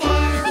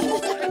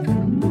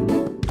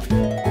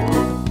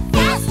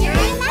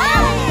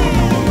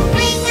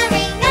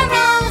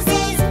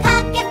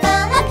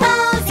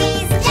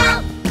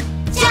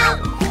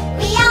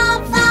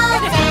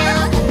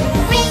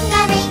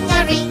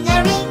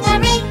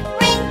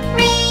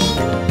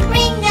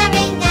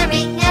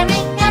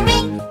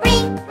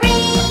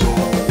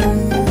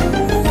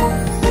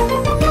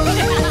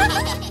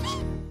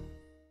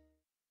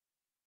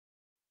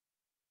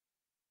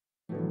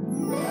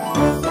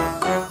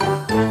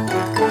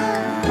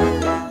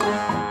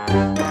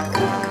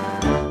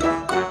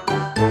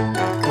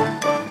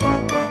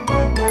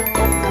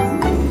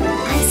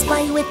I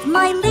spy with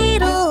my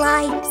little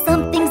eye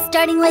something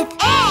starting with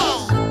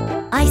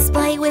A. I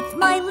spy with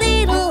my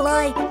little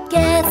eye,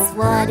 guess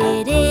what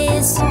it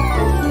is?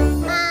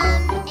 An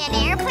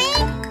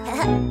airplane?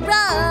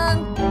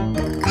 Wrong!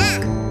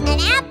 An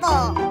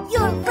apple.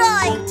 You're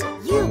right!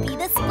 You be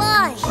the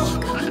spy!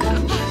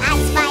 I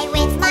spy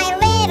with my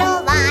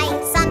little eye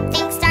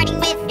something starting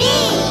with B.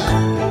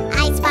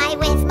 I spy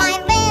with my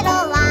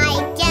little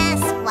eye,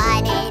 guess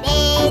what it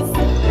is?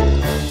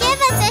 Give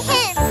us a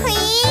hint,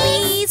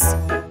 please.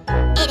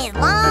 It is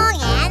long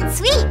and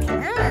sweet.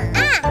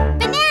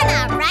 Banana,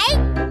 right?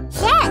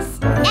 Yes.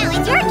 Now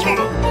it's your turn.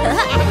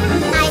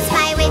 I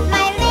spy with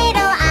my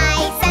little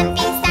eye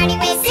something starting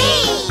with C.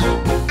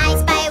 I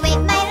spy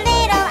with my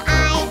little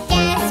eye,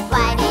 guess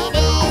what it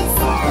is?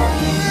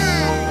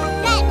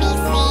 Let me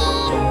see.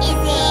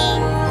 Is it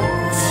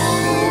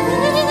cheese?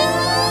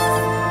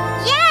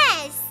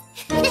 Yes!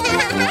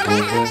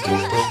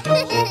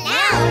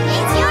 Now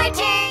it's your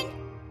turn.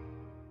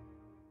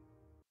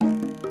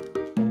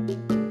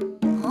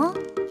 Huh?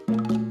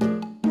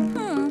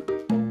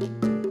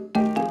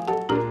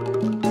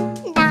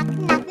 Knock,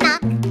 knock,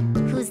 knock.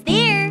 Who's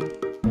there?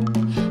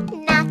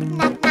 Knock,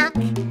 knock, knock.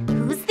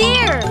 Who's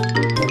there?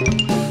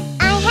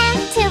 I have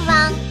two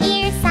long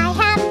ears. I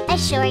have a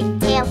short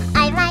tail.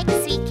 I like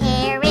sweet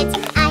carrots.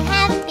 I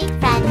have big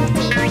front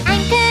teeth.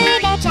 I'm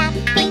good at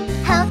jumping.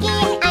 Hogi,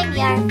 I'm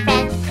your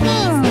friend.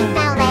 Please,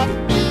 now let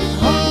me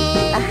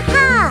in.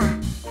 Aha!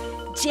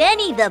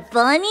 Jenny the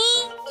bunny?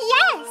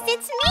 Yes,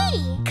 it's me.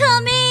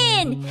 Come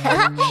in!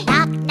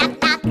 Knock, knock,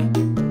 knock.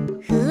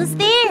 Who's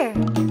there?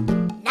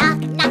 Knock,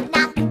 knock,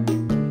 knock.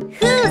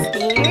 Who's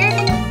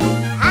there?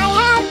 I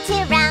have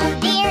two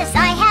round ears.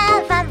 I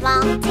have a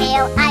long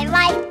tail. I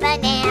like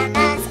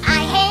bananas.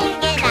 I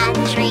hang in a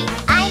tree.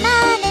 I'm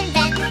an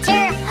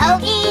inventor.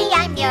 Hogi,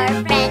 I'm your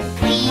friend.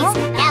 Please,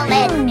 now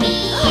let me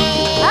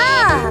in.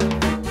 Ah!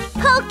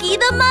 Pokey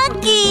the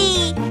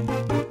monkey!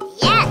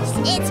 Yes,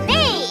 it's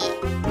me.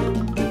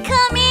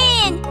 Come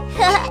in!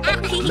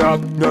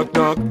 Knock, knock,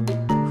 knock.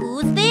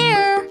 Who's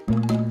there?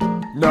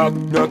 Knock,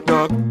 knock,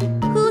 knock.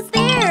 Who's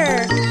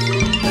there?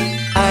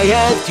 I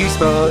have two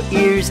small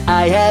ears,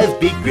 I have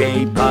big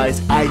gray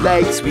paws. I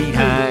like sweet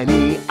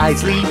honey, I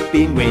sleep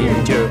in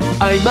winter.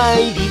 I'm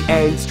mighty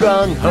and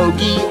strong,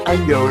 Hogi,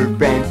 I'm your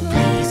friend.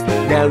 Please,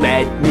 now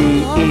let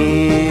me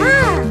in.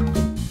 Ah!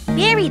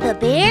 Barry the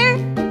bear?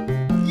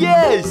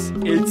 Yes,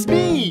 it's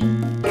me.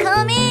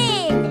 Come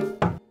in!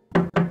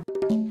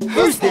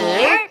 Who's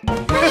there?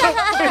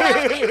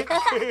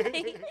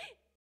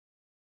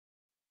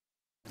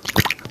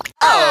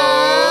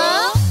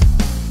 Oh!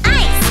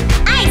 Ice,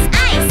 ice,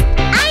 ice,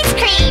 ice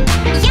cream.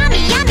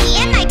 Yummy, yummy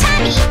in my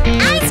tummy.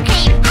 Ice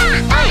cream.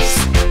 Ice,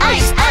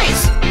 ice,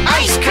 ice,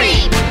 ice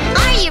cream.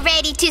 Are you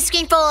ready to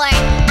scream for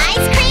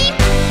ice cream?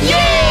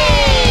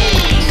 Yay!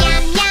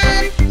 Yum,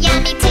 yum,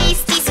 yummy,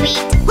 tasty,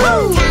 sweet.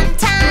 Woo! Tum,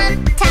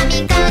 tum,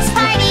 tummy goes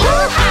party.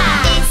 Woo-ha!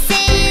 This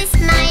is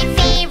my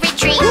favorite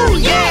treat. Ooh,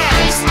 yeah!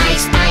 Ice,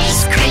 ice,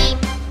 ice cream.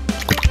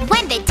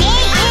 When the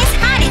day is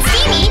hot and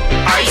steamy,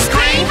 Ice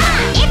cream!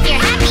 if you're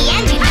happy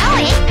and you know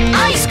it,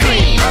 Ice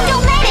cream!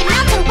 don't let it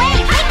melt away,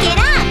 pick it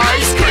up.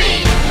 Ice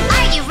cream!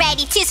 Are you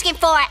ready to scream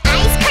for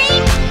ice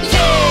cream?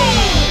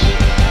 Yay!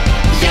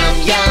 Yum,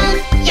 yum,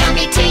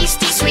 Yummy,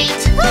 tasty, sweet.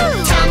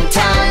 tum,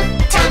 tum,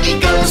 tummy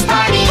goes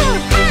party.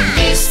 Woo-ha!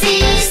 This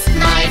is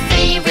my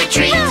favorite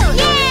treat.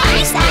 Yay!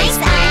 Ice, ice,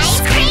 ice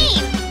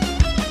cream.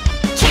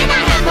 Can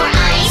I have more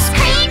ice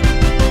cream?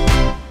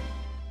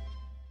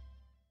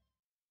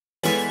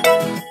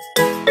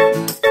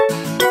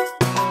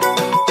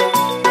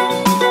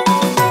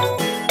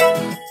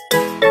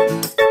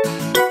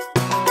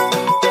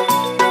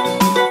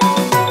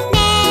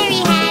 Mary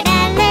had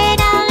a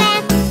little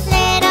lamb,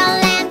 little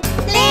lamb,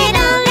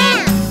 little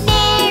lamb.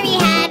 Mary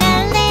had a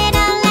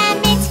little lamb,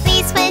 its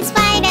fleece was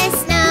white as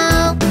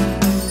snow.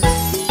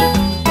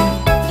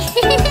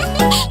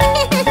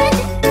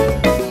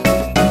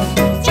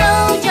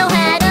 Jojo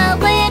had a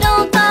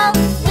little doll,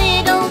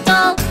 little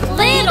doll,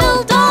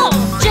 little doll.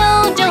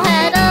 Jojo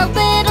had a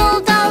little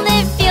doll,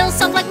 it feels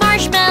soft like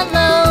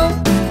marshmallow.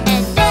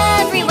 And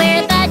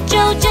everywhere that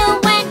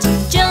Jojo went,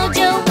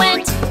 Jojo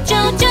went,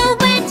 Jojo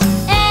went.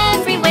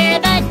 Everywhere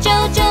that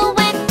Jojo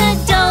went, the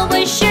doll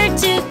was sure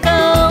to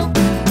go.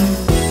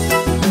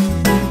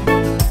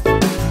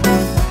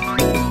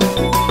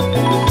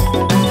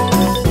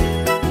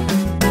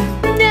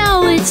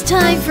 Now it's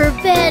time for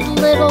bed,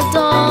 little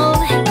doll.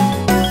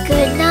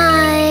 Good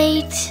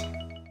night.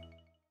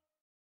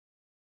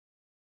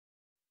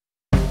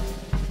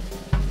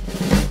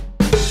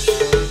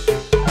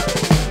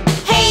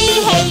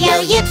 Hey, hey, yo,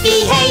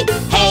 yippee, hey.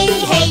 Hey,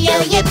 hey, yo,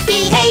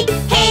 yippee, hey.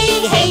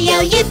 Hey, hey,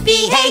 yo,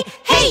 yippee, hey.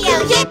 Hey, yo,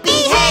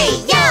 yippee, hey,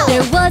 yo.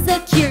 There was a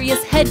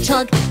curious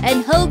hedgehog,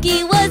 and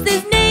Hogi was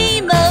his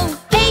name. Oh,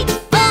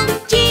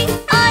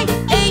 H-O-G-I,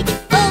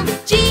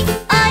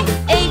 H-O-G-I,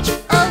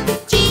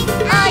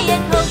 H-O-G-I,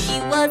 and Hogi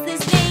was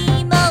his name.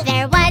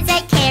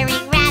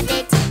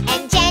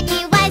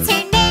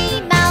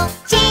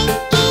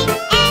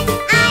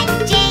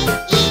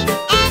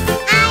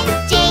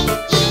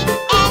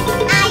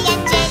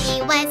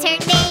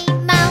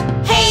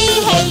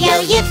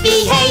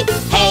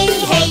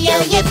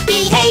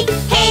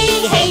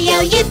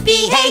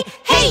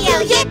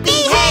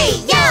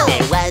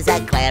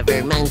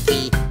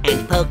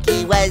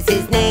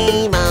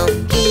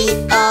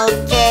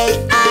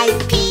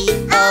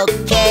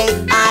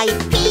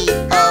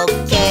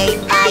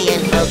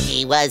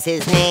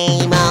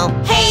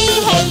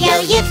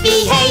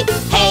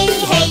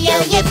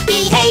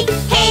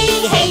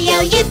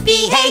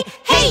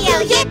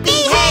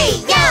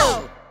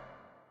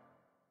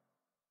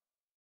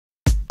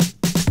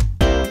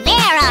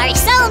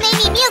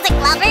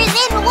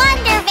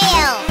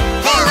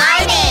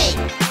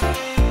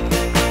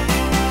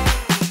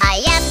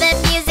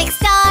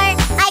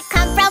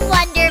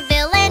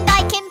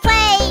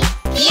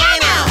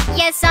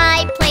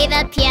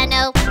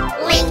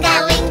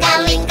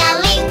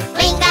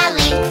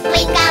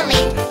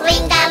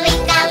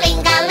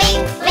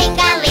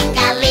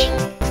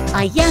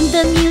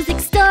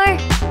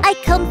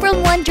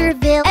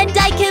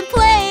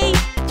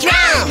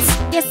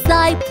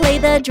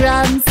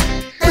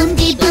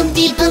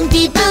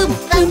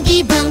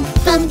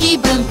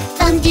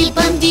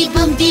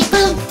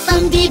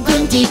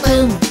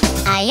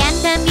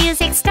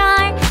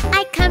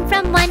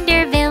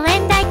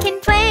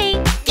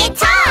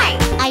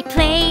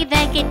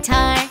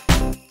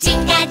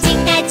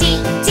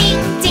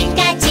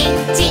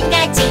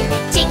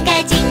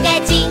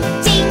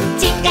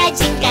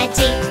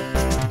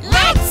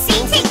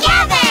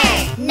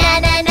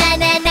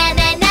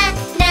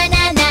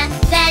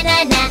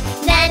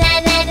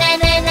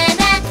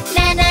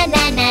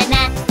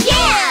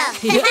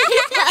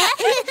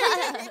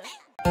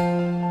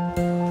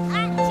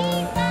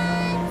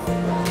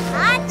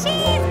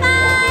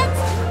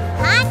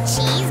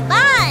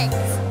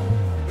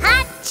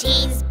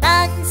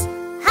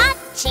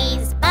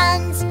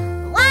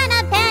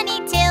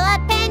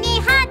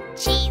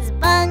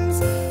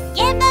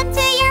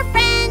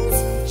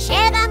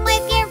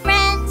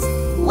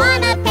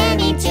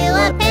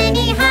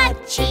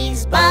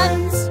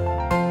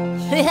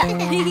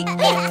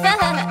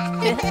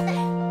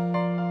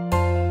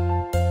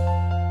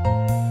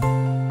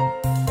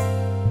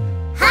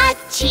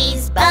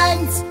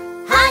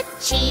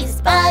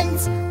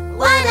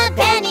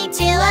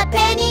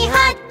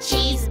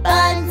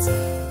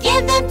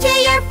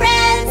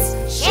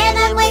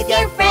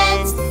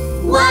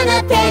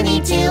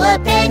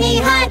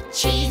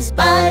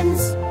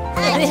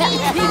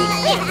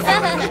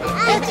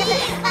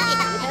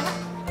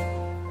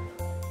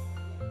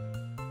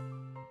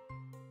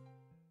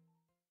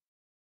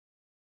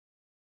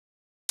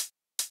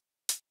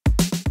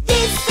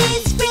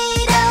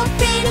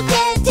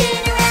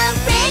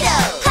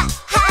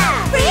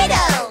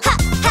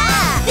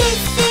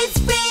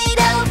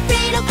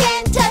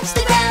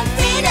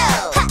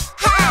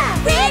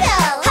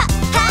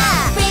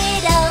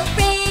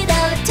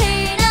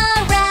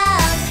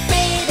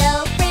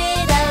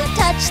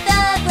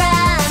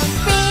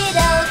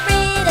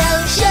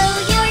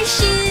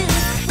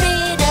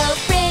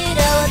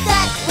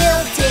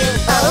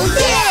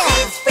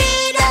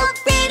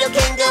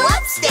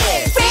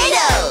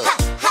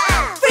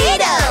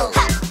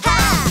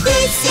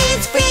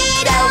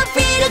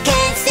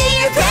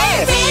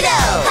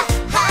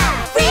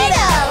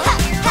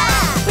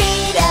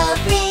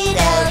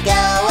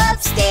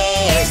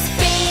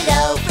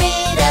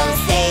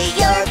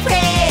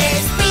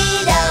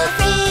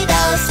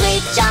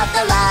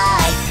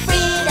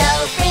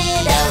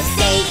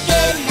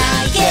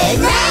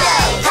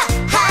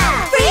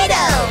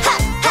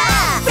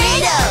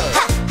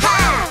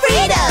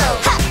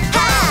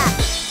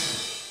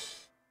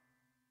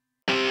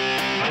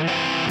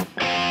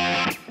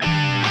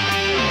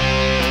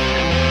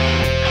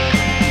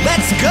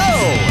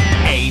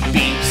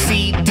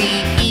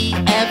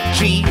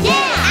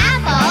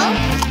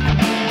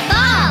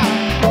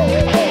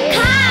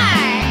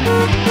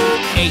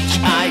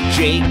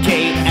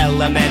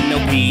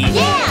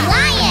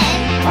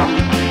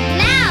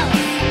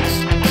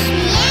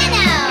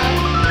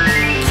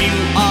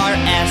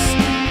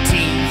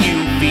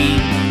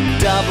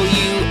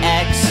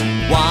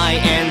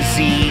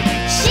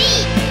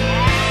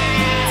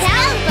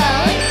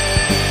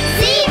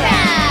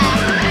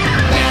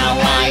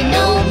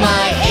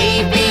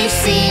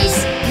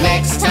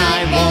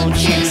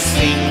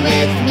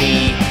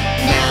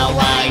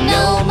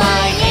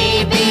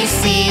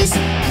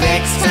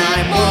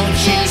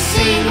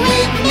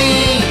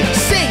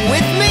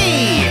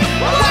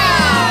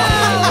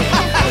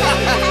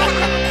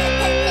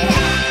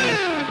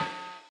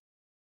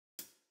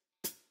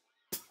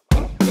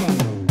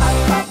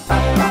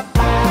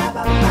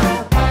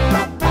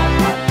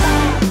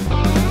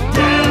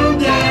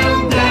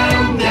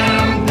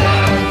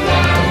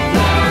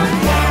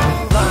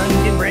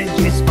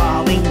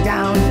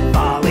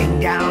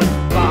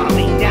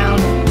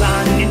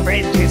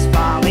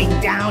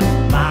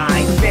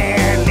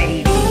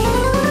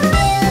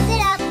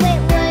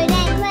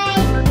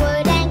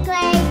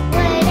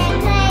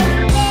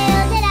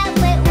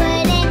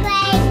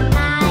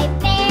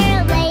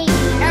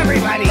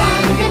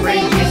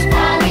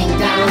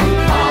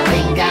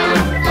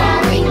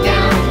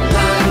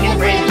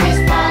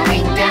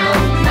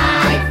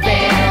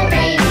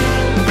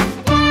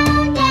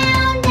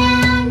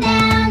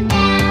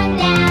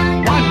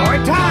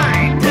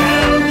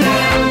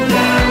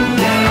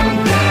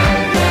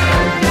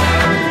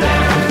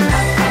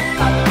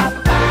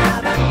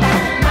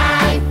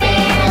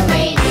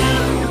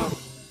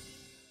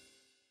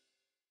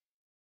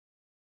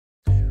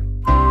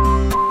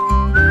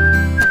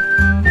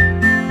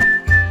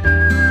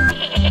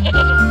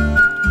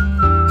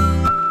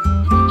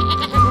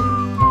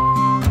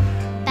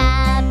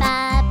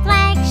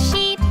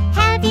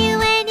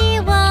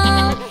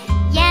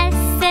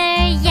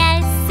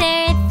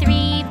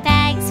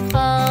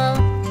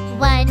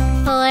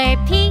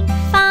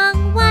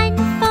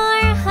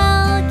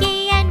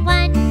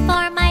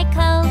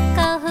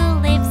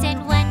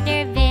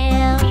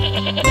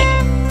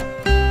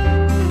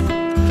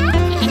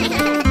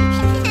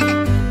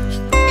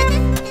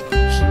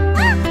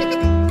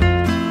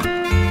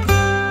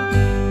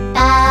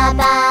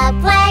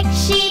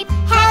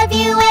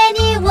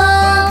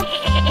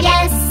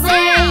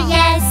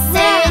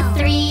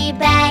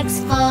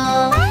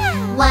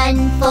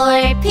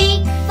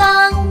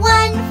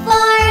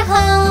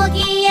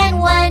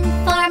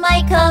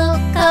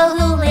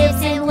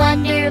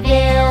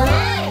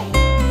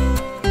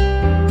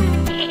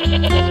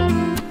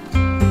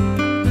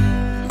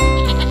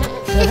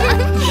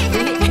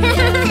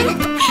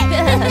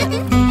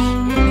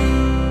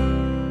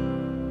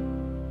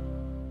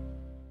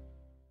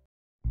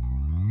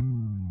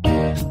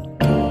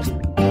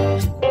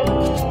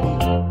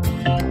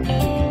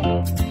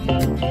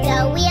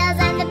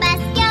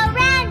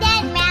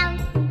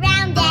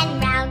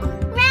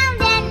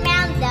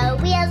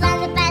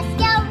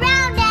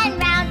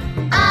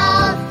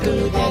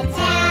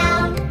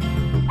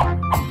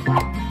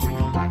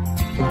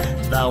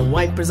 The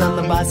wipers on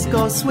the bus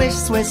go swish,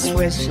 swish,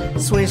 swish,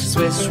 swish,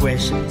 swish,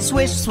 swish,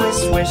 swish, swish,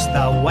 swish.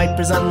 The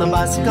wipers on the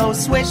bus go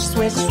swish,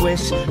 swish,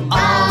 swish,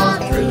 all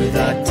through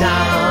the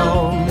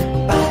town.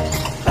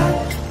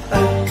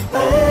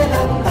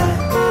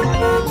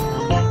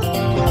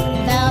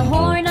 The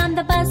horn on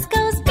the bus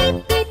goes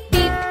beep, beep,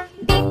 beep,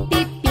 beep,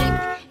 beep, beep,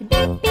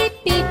 beep, beep,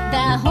 beep.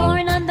 The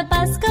horn on the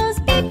bus goes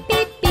beep,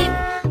 beep, beep,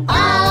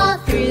 all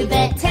through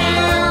the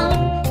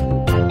town.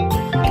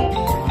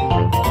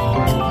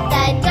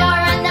 The door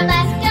on the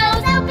bus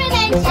goes open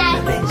and shut,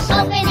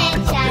 open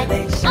and shut,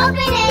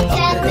 open and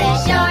shut. The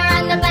door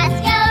on the bus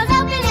goes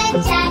open and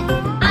shut,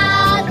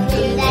 all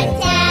through the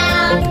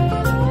town.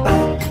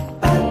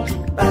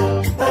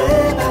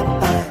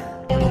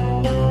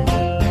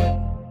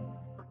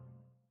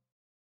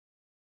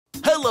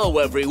 Hello,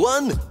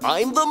 everyone.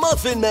 I'm the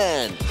Muffin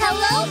Man.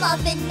 Hello,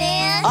 Muffin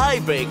Man. I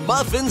bake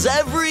muffins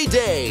every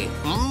day.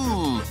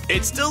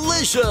 It's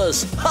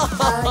delicious.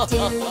 Oh, do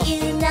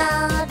you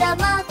know the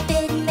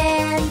Muffin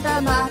Man,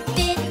 the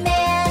Muffin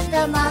Man,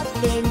 the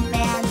Muffin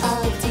Man?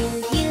 Oh, do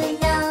you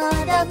know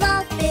the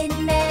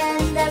Muffin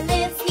Man that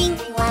lives in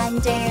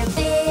Wonderville?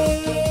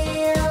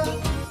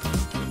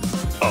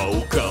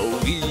 Oh,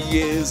 Cody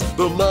is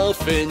the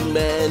Muffin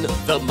Man,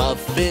 the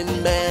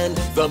Muffin Man,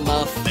 the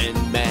Muffin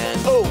Man.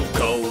 Oh,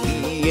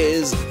 Cody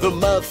is the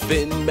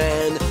Muffin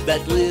Man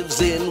that lives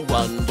in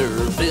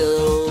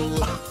Wonderville.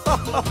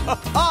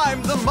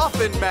 I'm the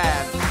Muffin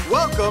Man.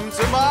 Welcome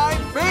to my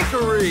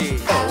bakery.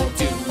 Oh,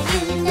 do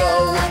you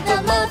know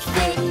the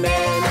Muffin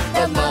Man,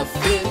 the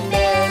Muffin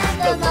Man,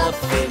 the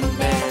Muffin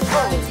Man?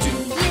 Oh, do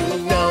you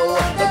know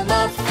the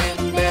Muffin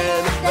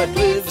Man that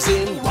lives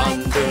in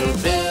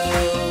Wonderville?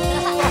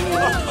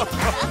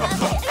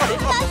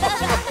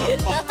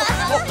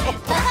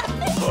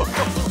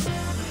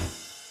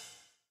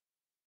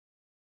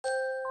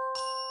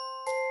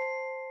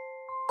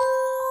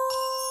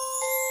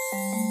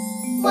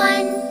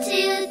 One,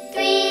 two,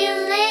 three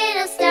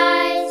little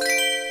stars,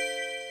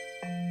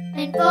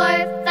 and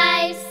 4,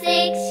 5,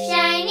 6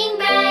 shining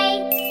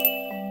bright.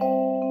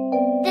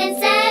 Then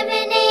 7,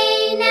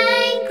 8,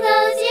 9,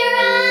 close your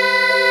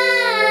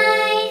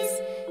eyes.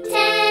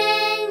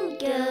 10,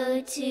 go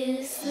to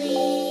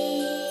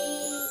sleep.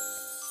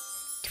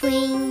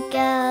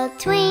 Twinkle,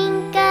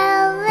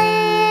 twinkle,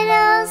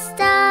 little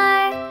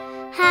star,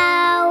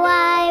 how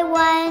I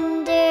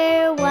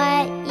wonder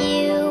what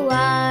you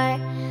are.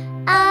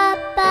 Up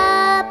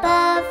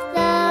above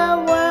the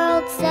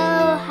world so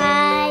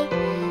high,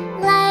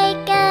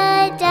 like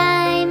a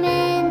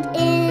diamond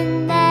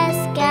in the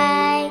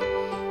sky.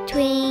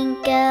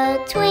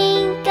 Twinkle,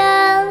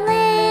 twinkle,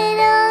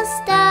 little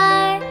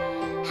star,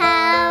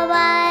 how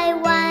I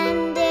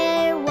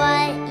wonder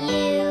what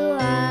you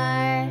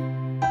are.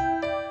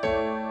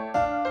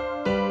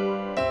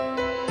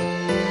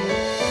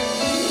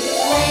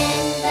 When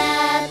the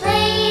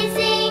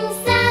blazing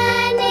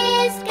sun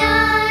is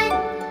gone,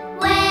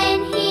 when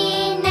he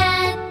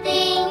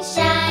nothing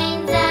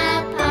shines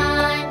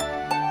upon,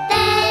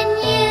 then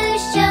you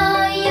show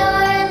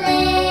your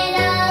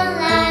little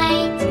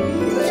light.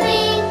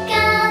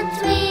 Twinkle,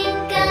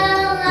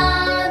 twinkle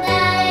all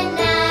the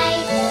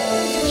night.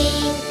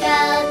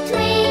 Twinkle,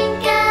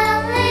 twinkle,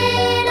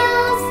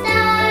 little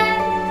star,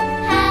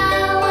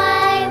 how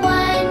I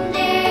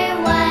wonder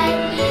what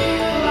you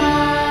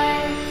are.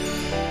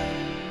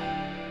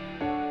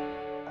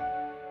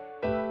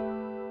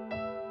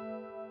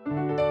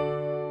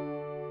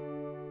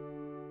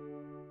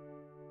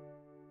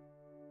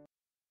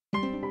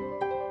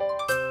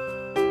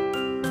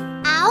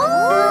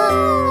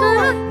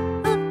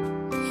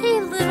 Hey,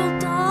 little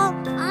doll,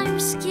 I'm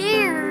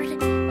scared.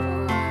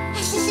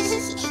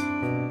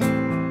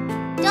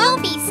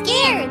 Don't be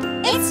scared.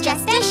 It's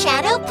just a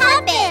shadow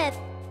puppet.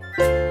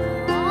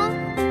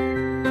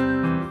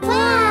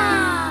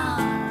 Wow!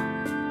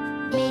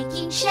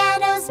 Making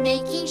shadows,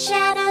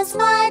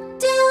 what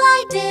do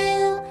I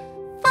do?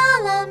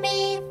 Follow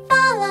me,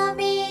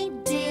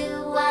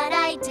 do what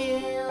I do.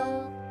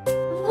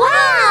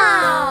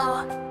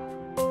 Wow!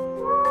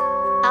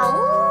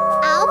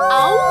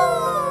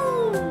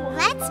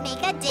 Let's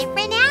make a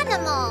different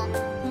animal.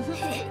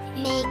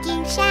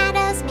 Making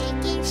shadows,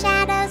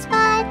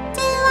 what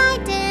do I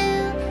do?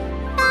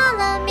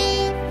 Follow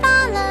me,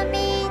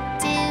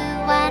 do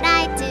what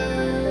I do.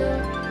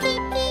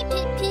 Peep, peep,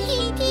 peep,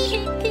 peep,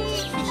 peep, peep.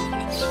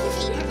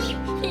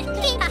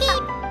 Peep,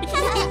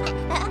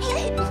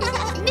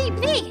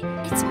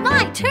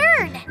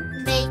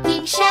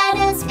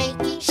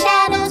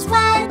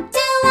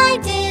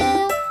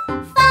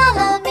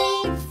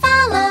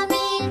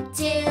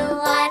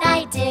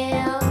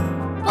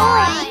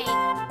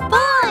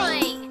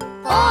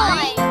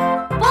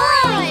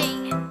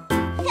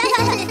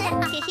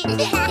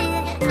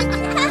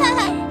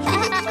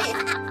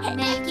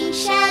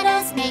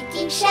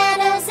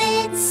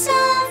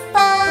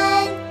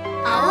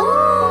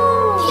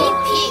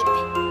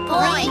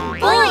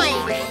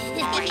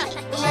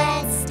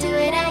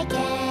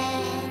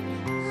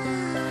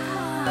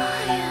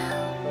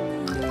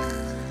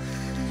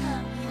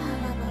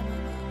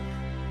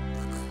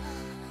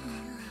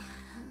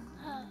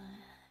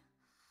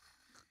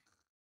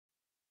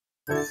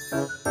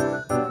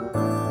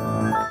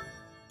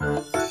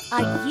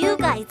 Are you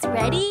guys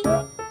ready?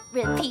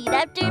 Repeat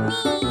after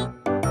me.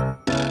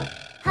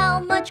 How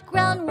much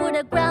ground would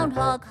a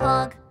groundhog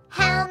hog?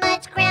 How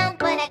much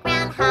ground would a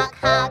groundhog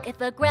hog? If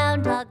a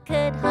groundhog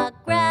could hog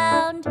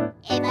ground.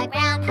 If a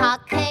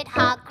groundhog could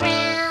hog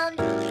ground.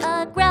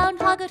 A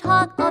groundhog could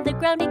hog all the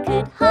ground he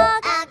could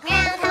hog. A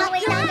groundhog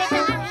would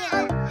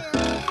hog.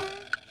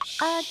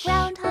 A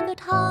groundhog could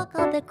hog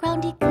all the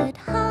ground he could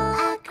hog.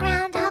 A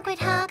groundhog would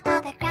hog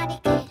all the ground he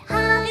could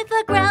hog. If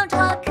a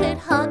groundhog could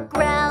hog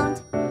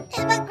ground.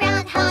 If a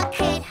groundhog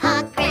could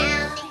hog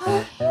ground.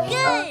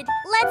 Good!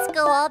 Let's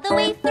go all the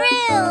way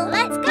through!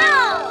 Let's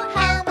go!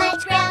 How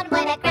much ground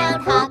would a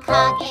groundhog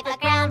hog? If a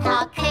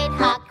groundhog could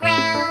hog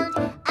ground.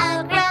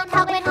 A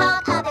groundhog would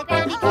hog all the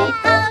ground he could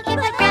hog. If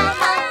a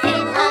groundhog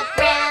could hog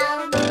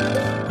ground.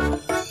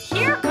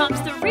 Here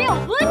comes the real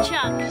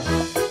woodchuck.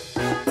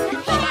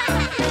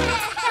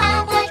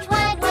 How much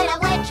wood would a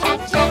woodchuck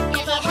chuck?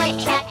 If a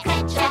woodchuck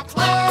could chuck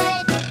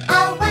wood. A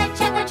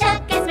woodchuck would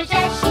chuck as much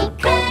as she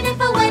could. If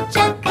a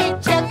woodchuck could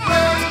chuck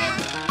wood.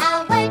 A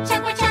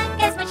woodchuck would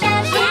chuck as much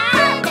as she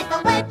could. If a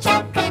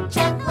woodchuck could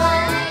chuck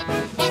wood.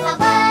 If a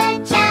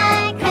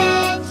woodchuck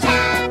could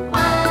chuck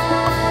wood.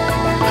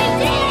 We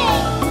did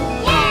it!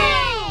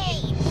 Yay!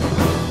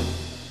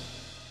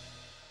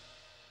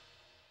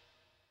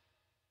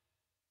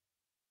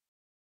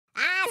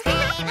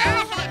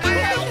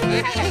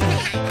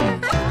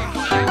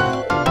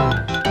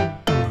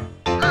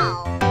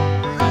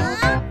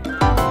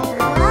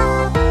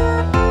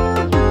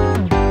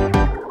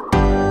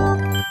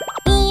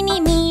 Eeny,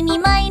 meeny,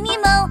 miny,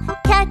 mo.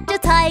 Catch a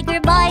tiger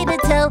by the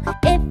toe.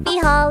 If he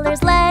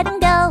hollers, let him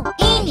go.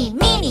 Eeny,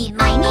 meeny,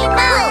 miny,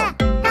 mo.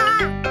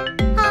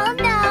 Oh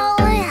no.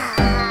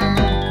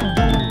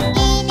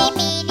 Eeny,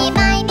 meeny,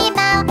 miny,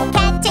 mo.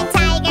 Catch a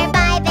tiger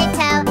by the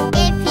toe.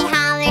 If he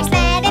hollers,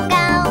 let him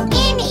go.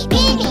 Eeny,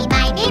 meeny,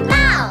 miny,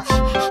 mo.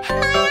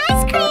 My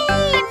ice cream.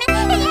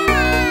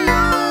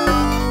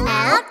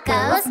 Out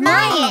goes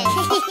Mayan.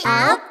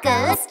 Out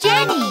goes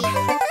Jenny.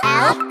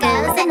 Out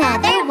goes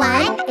another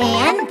one.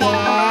 And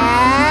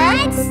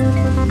that's...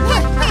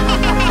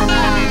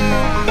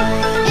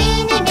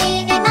 Eeny,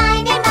 meeny,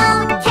 miny, mo.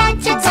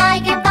 Catch a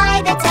tiger by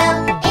the toe.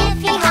 If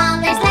he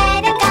hollers,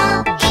 let him go.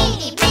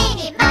 Eeny,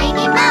 meeny,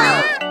 miny, mo.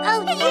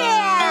 Oh,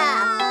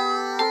 yeah!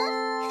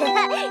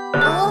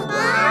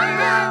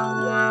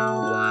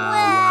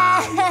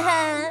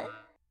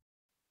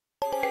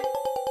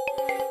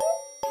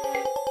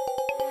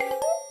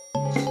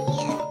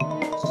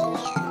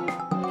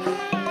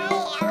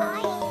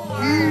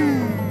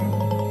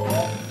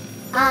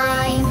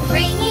 I'm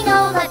bringing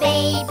home a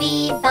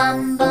baby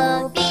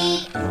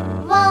bumblebee.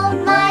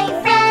 Won't my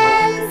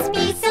friends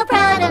be so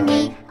proud of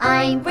me?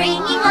 I'm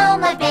bringing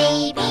home a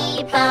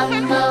baby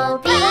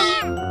bumblebee.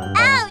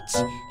 Ouch!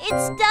 It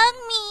stung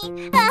me!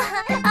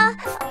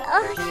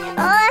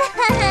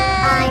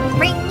 I'm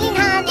bringing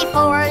honey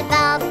for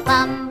the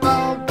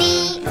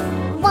bumblebee.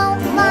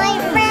 Won't my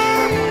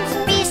friends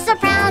be so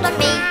proud of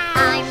me?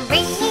 I'm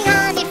bringing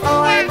honey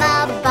for the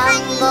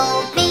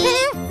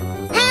bumblebee.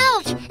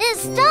 Ouch! It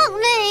stung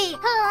me!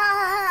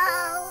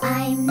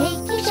 I'm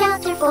making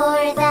shelter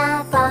for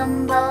the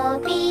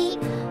bumblebee.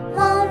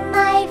 Won't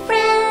my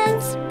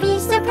friends be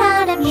so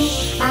proud of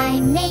me?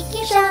 I'm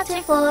making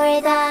shelter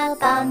for the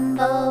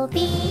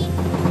bumblebee.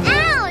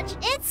 Ouch!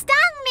 It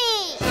stung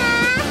me!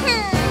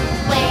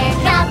 We're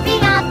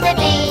dropping off the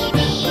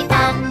baby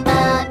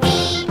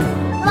bumblebee.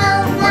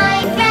 Won't my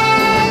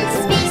friends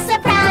be so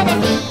proud of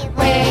me?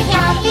 We're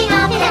dropping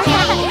off the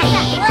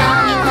baby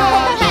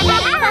bumblebee.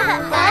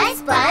 Buzz,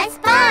 buzz,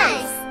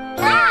 buzz!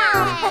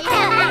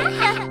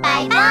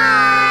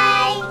 Bye-bye!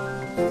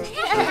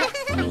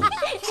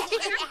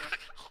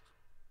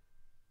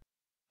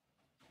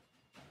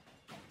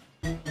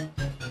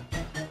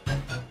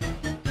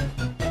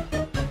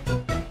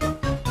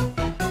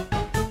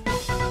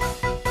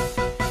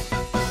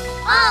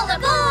 All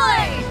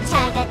aboard!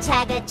 Chugga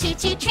chugga choo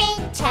choo train,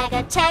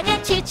 chugga chugga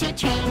choo choo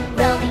train,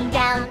 rolling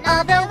down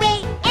all the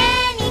way,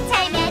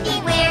 anytime,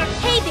 anywhere.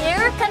 Hey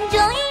there, come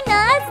join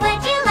us.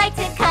 Would you like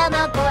to come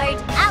aboard?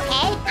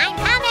 Okay, I'm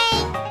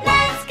coming.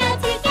 Let's go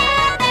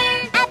together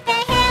up the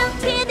hill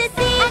To the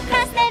sea,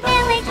 across the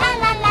village. La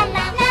la la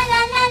la la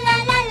la la la la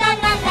la la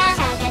la.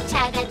 Chugga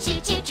chugga choo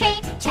choo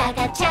train,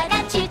 chugga chugga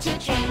choo choo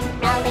train,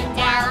 rolling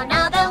down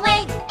all the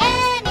way,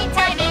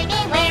 anytime,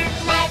 anywhere.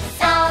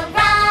 Let's all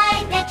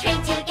ride the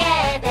train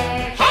together.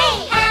 Hey,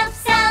 have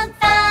some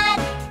fun,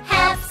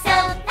 have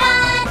some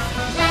fun.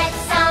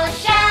 Let's all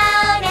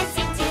shout and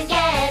sing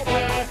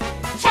together.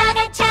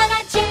 Chugga chugga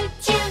choo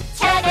choo,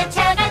 chugga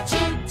chugga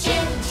choo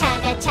choo,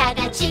 chugga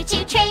chugga choo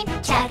choo train,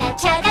 chugga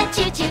chugga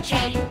choo choo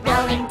train,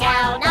 rolling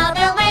down all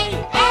the way,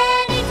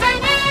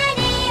 anytime,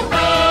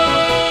 anywhere.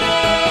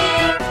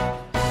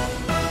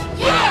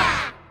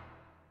 Yeah!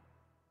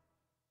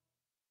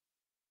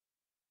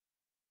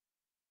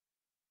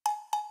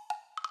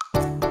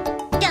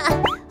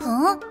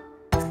 Huh?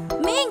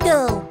 Mingo!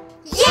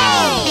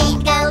 Yay!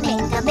 Mingo,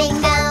 mingo,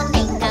 mingo,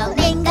 mingo,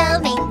 mingo,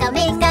 mingo,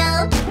 mingo.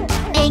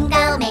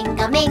 Mingo,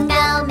 mingo,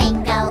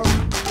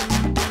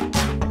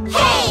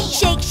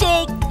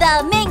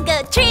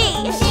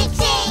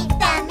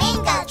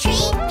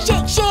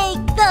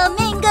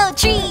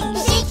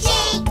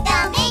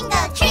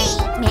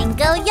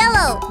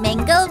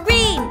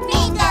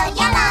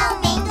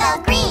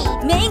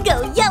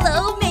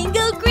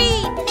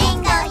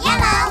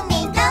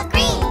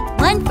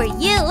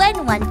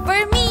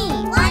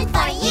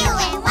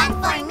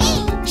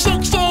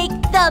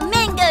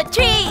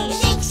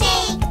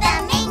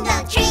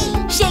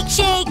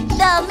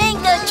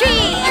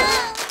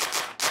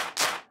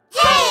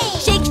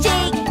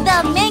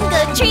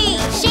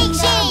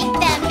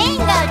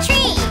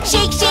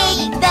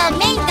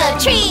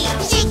 tree.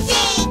 Shake,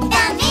 shake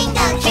the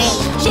mango tree.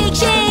 Shake,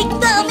 shake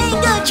the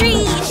mango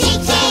tree.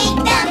 Shake, shake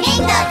the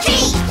mango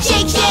tree.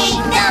 Shake,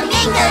 shake the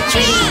mango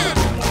tree.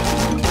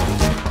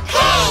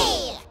 Hey!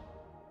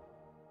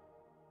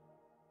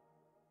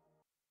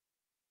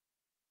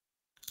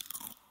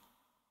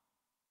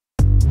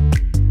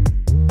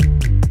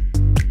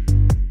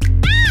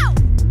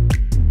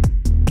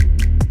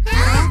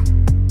 Huh?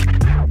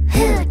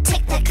 Who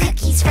took the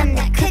cookies from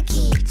the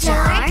cookie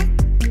jar?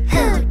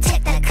 Who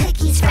took the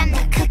cookies from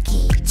the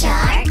cookie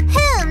jar?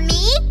 Who,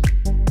 me?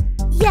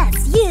 Yes,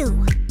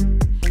 you.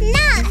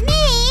 Not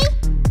me!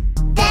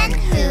 Then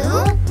who?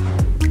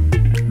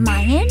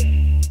 Mayan?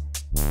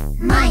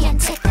 Mayan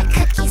took the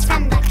cookies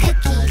from the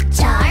cookie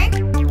jar.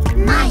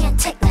 Mayan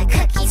took the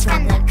cookies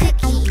from the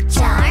cookie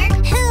jar.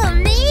 Who,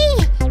 me?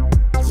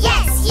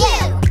 Yes, you!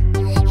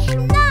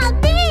 Not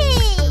me!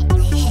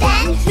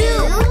 Then who?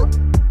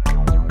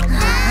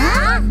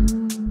 Huh?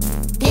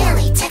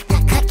 Billy took the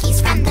cookies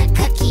from the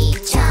cookie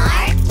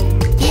jar.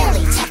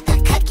 Billy took the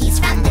cookies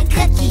from the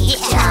cookie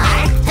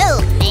jar. Who,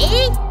 me?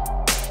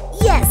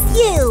 Yes,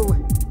 you.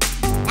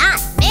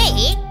 Not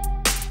me!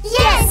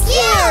 Yes,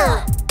 you!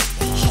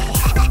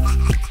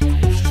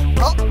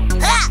 Oh,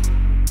 ah!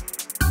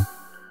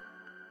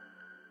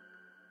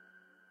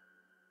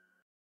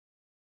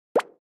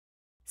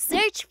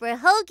 Search for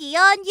Hogi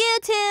on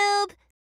YouTube.